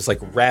world, just like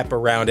wrap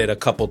around it a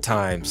couple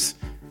times.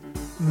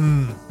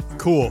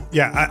 Cool.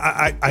 Yeah,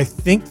 I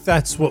think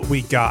that's what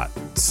we got.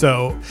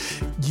 So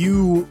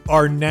you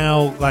are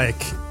now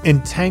like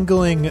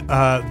entangling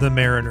the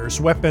Mariner's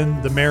weapon.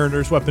 The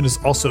Mariner's weapon is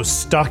also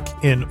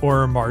stuck in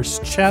Oromar's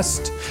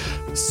chest.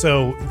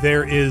 So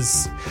there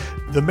is...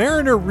 The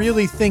Mariner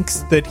really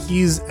thinks that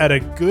he's at a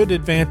good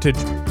advantage,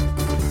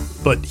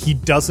 but he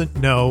doesn't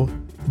know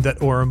that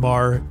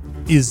Oromar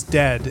is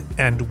dead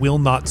and will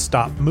not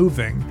stop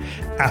moving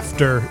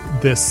after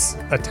this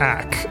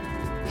attack.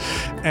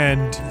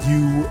 And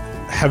you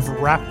have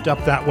wrapped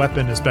up that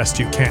weapon as best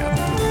you can.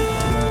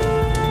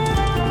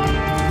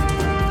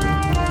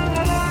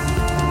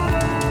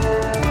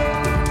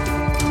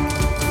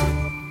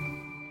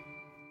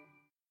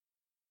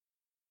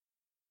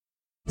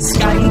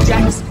 Scotty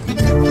Jackson.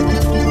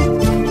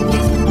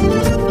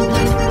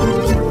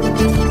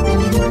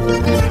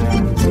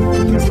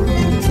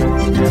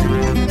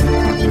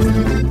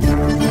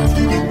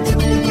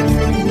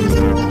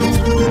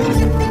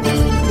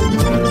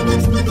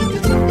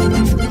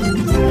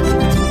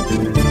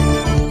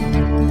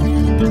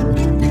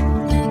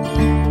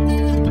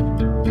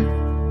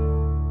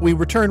 We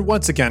return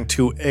once again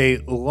to a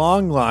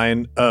long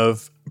line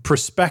of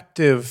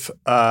prospective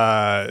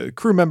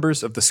crew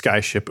members of the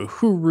skyship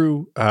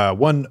Uhuru.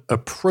 One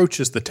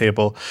approaches the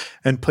table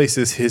and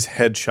places his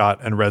headshot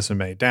and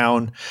resume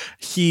down.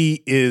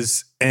 He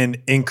is an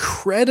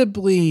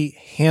incredibly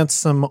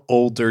handsome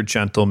older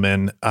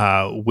gentleman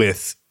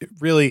with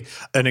really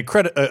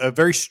a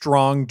very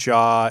strong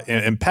jaw,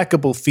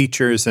 impeccable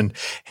features, and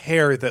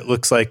hair that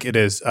looks like it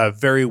is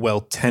very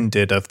well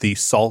tended, of the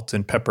salt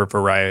and pepper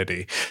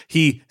variety.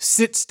 He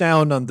sits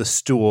down on the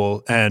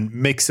stool and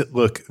makes it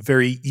look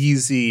very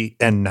easy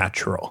and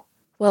natural.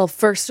 Well,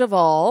 first of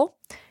all,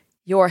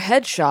 your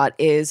headshot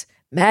is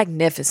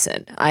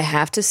magnificent, I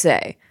have to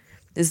say.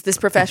 Is this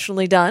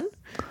professionally done?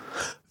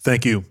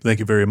 Thank you. Thank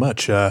you very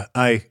much.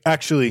 I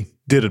actually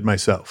did it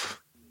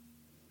myself.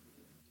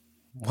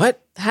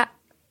 What?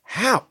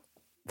 How?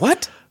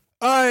 What?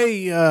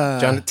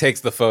 John takes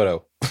the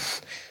photo.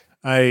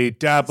 I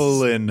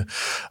dabble in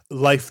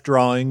life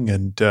drawing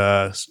and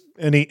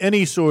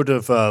any sort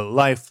of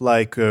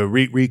lifelike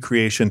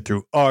recreation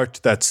through art.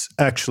 That's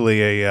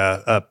actually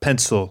a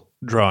pencil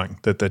drawing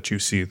that you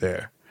see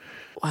there.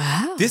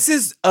 Wow. This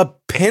is a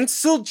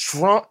pencil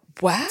draw.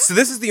 Wow. So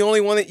this is the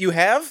only one that you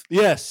have?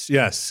 Yes.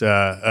 Each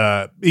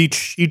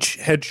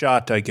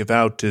headshot I give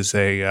out is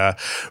a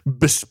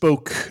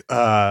bespoke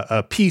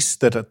a piece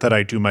that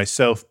I do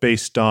myself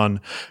based on,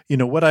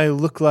 what I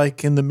look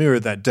like in the mirror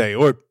that day,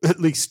 or at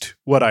least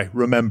what I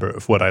remember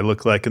of what I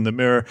look like in the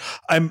mirror.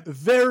 I'm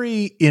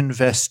very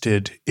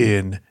invested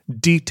in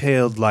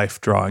detailed life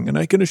drawing, and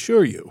I can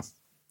assure you,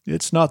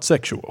 it's not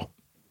sexual.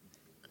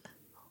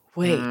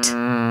 Wait.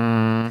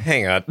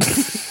 Hang on.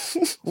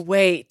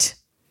 Wait.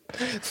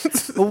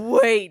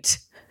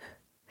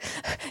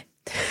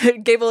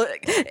 Gable,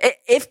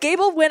 if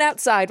Gable went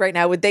outside right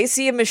now, would they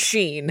see a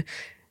machine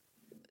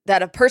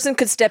that a person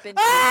could step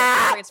into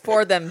and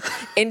transform them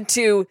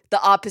into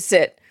the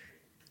opposite?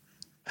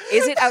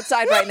 Is it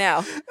outside right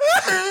now?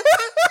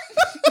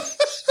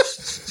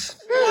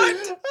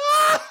 What?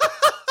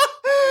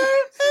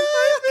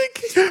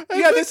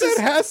 Yeah, this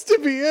has to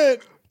be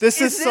it. This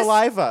is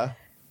saliva.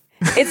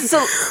 It's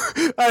so.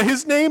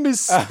 His name is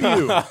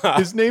Spew.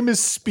 His name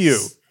is Spew.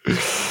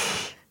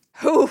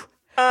 Who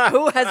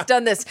has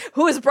done this?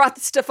 Who has brought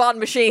the Stefan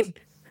machine?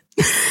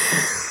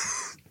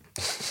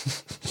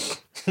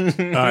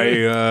 I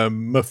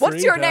am afraid.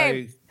 What's your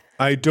name?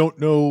 I don't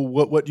know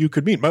what you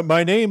could mean.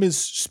 My name is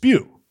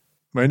Spew.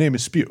 My name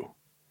is Spew.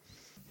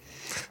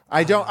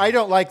 I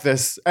don't like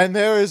this, and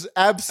there is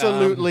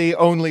absolutely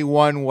only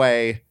one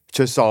way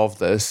to solve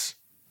this.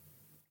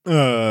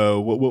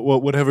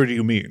 Whatever do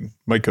you mean,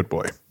 my good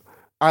boy?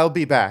 I'll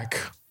be back.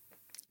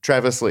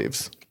 Travis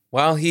leaves.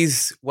 While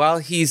he's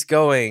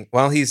gone,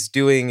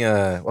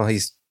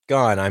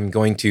 I'm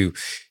going to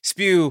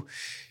spew.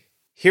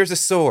 Here's a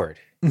sword.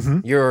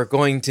 Mm-hmm. You're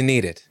going to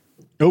need it.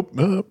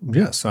 Oh,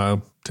 yes,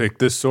 I'll take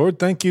this sword.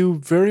 Thank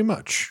you very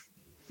much.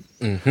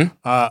 Mm-hmm.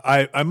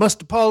 I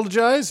must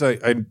apologize.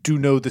 I do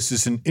know this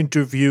is an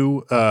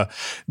interview.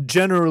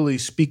 Generally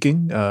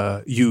speaking,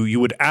 you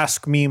would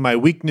ask me my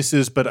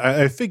weaknesses, but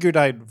I figured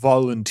I'd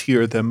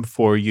volunteer them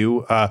for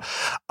you.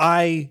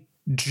 I,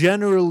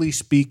 generally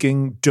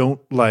speaking,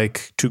 don't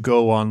like to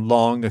go on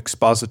long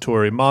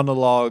expository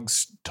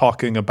monologues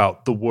talking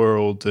about the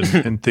world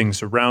and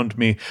things around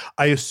me.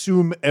 I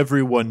assume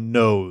everyone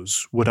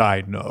knows what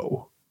I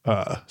know.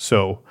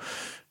 So...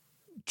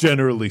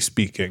 Generally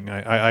speaking,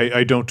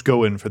 I don't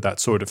go in for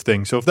that sort of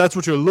thing. So if that's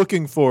what you're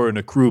looking for in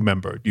a crew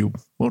member, you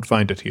won't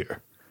find it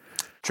here.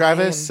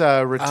 Travis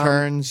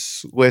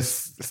returns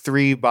with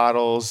 3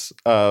 bottles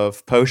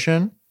of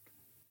potion.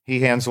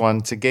 He hands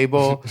one to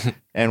Gable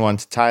and one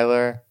to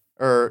Tyler.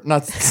 Or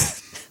not to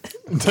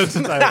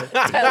Tyler.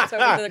 Tyler's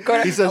over to the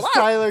corner. He says,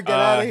 Tyler, get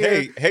out of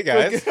here. Hey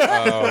guys.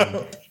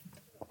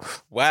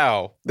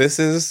 Wow, this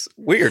is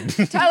weird.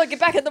 Tyler, get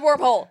back in the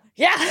wormhole.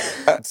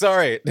 Yeah.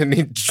 Sorry.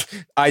 And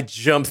I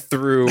jumped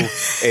through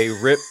a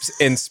rip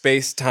in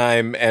space,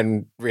 time,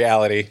 and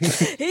reality.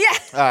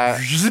 Yeah.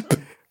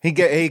 He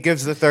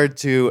gives the third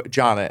to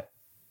Jonnet.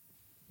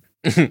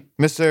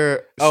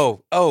 Mr.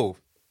 Oh.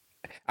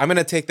 I'm going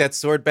to take that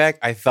sword back.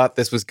 I thought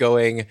this was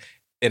going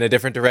in a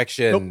different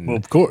direction. Well,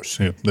 of course.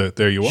 Yeah,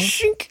 there you are.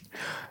 Shink.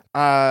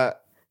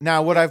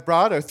 Now, what I've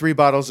brought are 3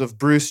 bottles of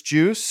Bruce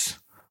juice.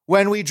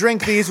 When we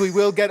drink these, we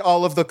will get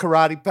all of the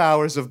karate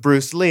powers of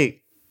Bruce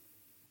Lee.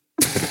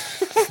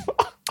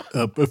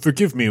 But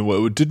forgive me,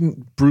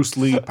 didn't Bruce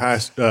Lee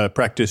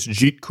practice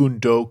Jeet Kune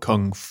Do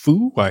Kung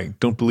Fu? I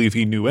don't believe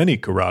he knew any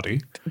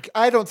karate.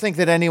 I don't think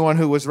that anyone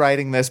who was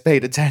writing this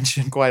paid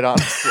attention, quite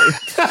honestly.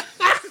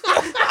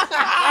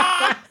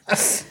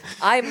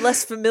 I'm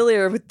less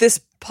familiar with this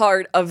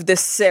part of this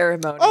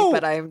ceremony,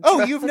 but I'm.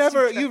 Oh, you've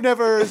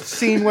never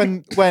seen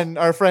when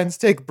our friends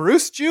take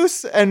Bruce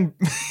juice and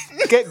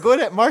get good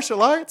at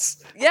martial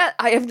arts? Yeah,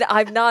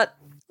 I've not.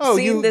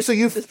 Seen this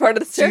part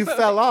of the ceremony. So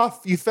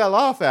you fell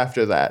off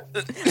after that.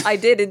 I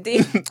did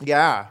indeed.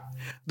 Yeah,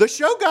 the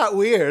show got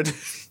weird.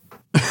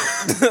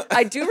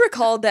 I do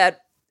recall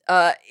that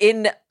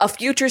in a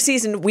future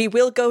season we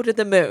will go to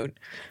the moon.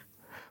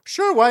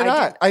 Sure, why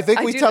not? I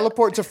think we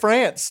teleport to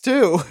France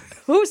too.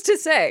 Who's to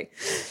say?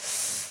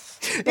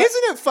 Isn't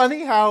it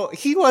funny how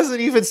he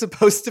wasn't even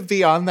supposed to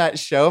be on that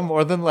show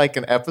more than like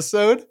an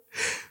episode?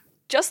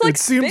 Just like it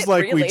seems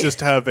like really. We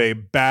just have a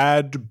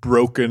bad,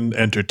 broken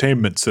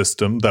entertainment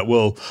system that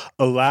will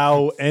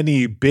allow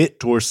any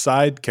bit or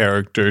side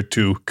character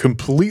to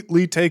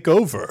completely take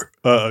over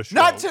a show.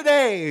 Not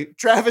today!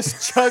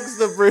 Travis chugs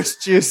the Bruce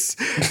juice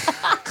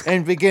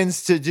and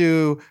begins to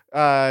do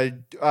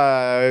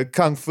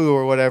kung fu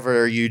or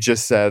whatever you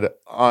just said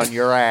on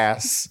your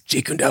ass.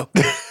 Jeet Kune Do.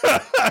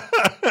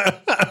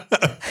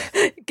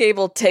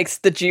 Gable takes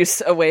the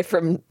juice away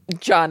from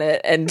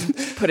Jonnet and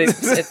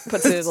puts it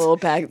in his little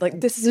bag.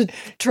 Like, this is a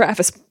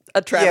Travis.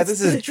 Yeah,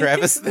 this is a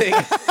Travis thing.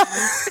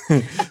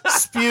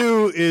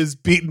 Spew is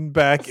beaten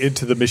back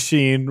into the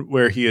machine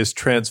where he is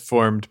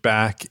transformed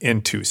back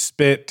into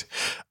Spit.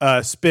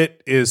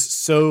 Spit is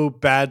so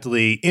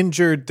badly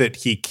injured that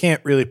he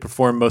can't really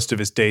perform most of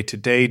his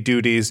day-to-day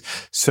duties,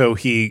 so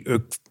he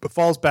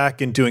falls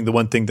back in doing the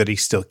one thing that he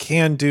still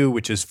can do,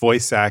 which is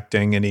voice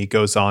acting, and he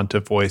goes on to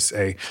voice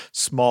a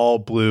small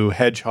blue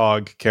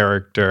hedgehog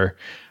character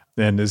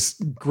and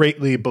is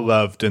greatly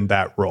beloved in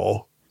that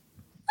role.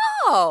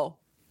 Oh,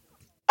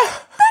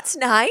 that's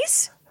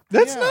nice.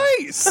 That's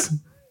nice.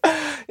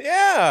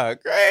 Yeah,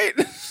 great.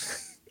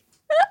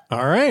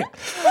 All right.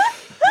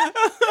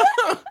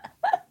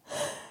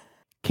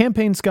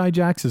 Campaign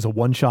Skyjacks is a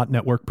one-shot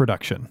network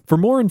production. For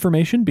more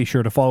information, be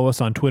sure to follow us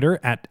on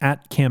Twitter at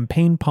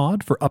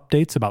 @CampaignPod for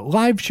updates about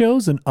live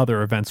shows and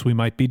other events we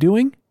might be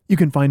doing. You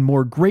can find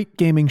more great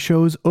gaming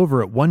shows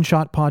over at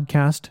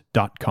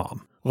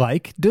oneshotpodcast.com,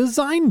 like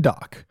Design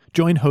Doc.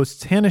 Join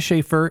hosts Hannah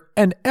Schaefer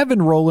and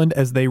Evan Rowland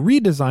as they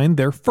redesign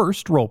their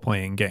first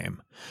role-playing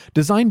game.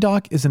 Design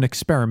Doc is an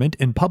experiment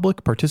in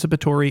public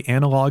participatory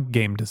analog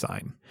game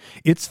design.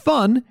 It's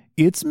fun,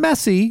 it's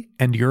messy,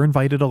 and you're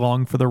invited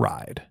along for the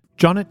ride.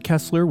 Jonnet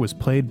Kessler was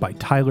played by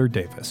Tyler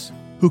Davis,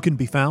 who can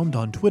be found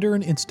on Twitter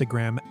and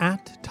Instagram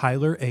at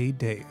Tyler A.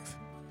 Dave.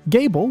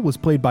 Gable was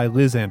played by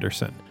Liz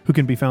Anderson, who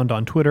can be found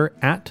on Twitter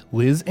at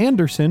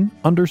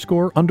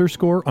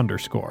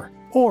LizAnderson___,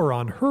 or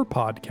on her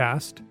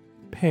podcast,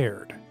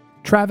 Paired.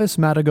 Travis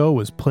Madigo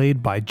was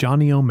played by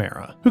Johnny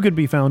O'Mara, who can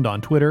be found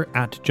on Twitter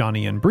at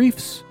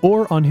JohnnyInBriefs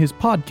or on his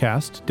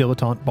podcast,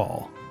 Dilettante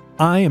Ball.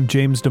 I am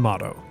James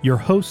D'Amato, your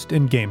host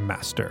and game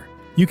master.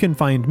 You can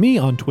find me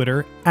on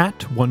Twitter at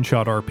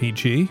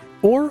OneShotRPG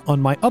or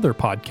on my other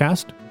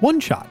podcast, One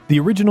Shot.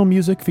 The original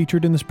music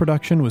featured in this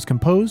production was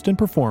composed and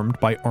performed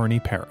by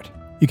Arnie Parrott.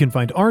 You can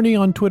find Arnie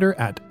on Twitter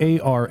at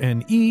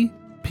ARNEPARROTT,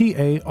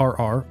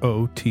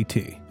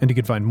 and you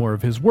can find more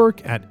of his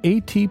work at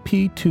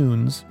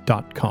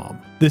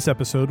atptunes.com. This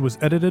episode was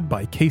edited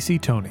by Casey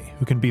Toney,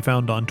 who can be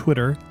found on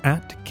Twitter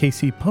at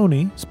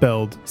CaseyPoney,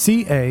 spelled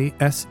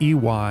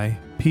CASEYPONEY,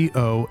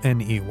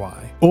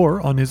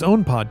 or on his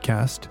own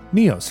podcast,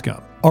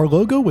 Neoscum. Our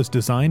logo was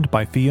designed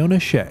by Fiona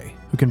Shea,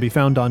 who can be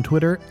found on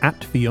Twitter at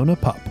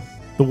FionaPup.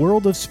 The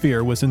world of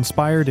Sphere was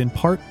inspired in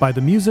part by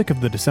the music of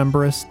the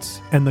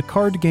Decemberists and the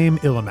card game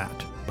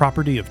Illimat,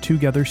 property of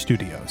Together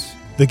Studios.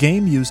 The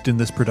game used in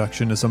this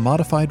production is a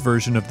modified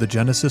version of the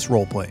Genesis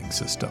role-playing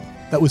system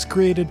that was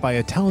created by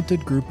a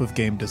talented group of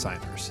game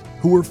designers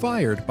who were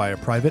fired by a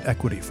private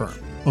equity firm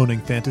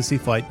owning Fantasy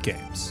Flight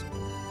Games.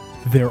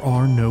 There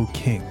are no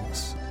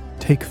kings.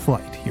 Take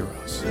flight,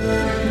 heroes.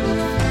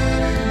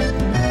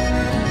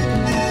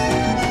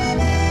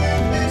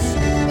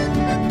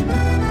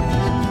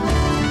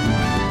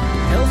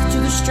 Health to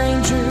the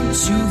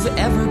strangers who've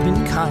ever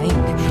been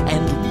kind,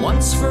 and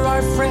once for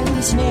our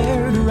friends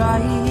ne'er to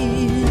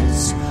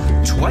rise.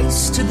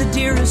 Twice to the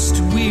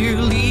dearest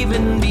we're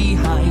leaving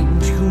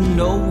behind, who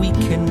know we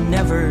can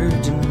never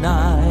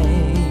deny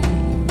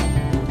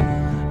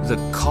the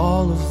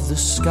call of the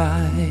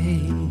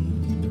sky.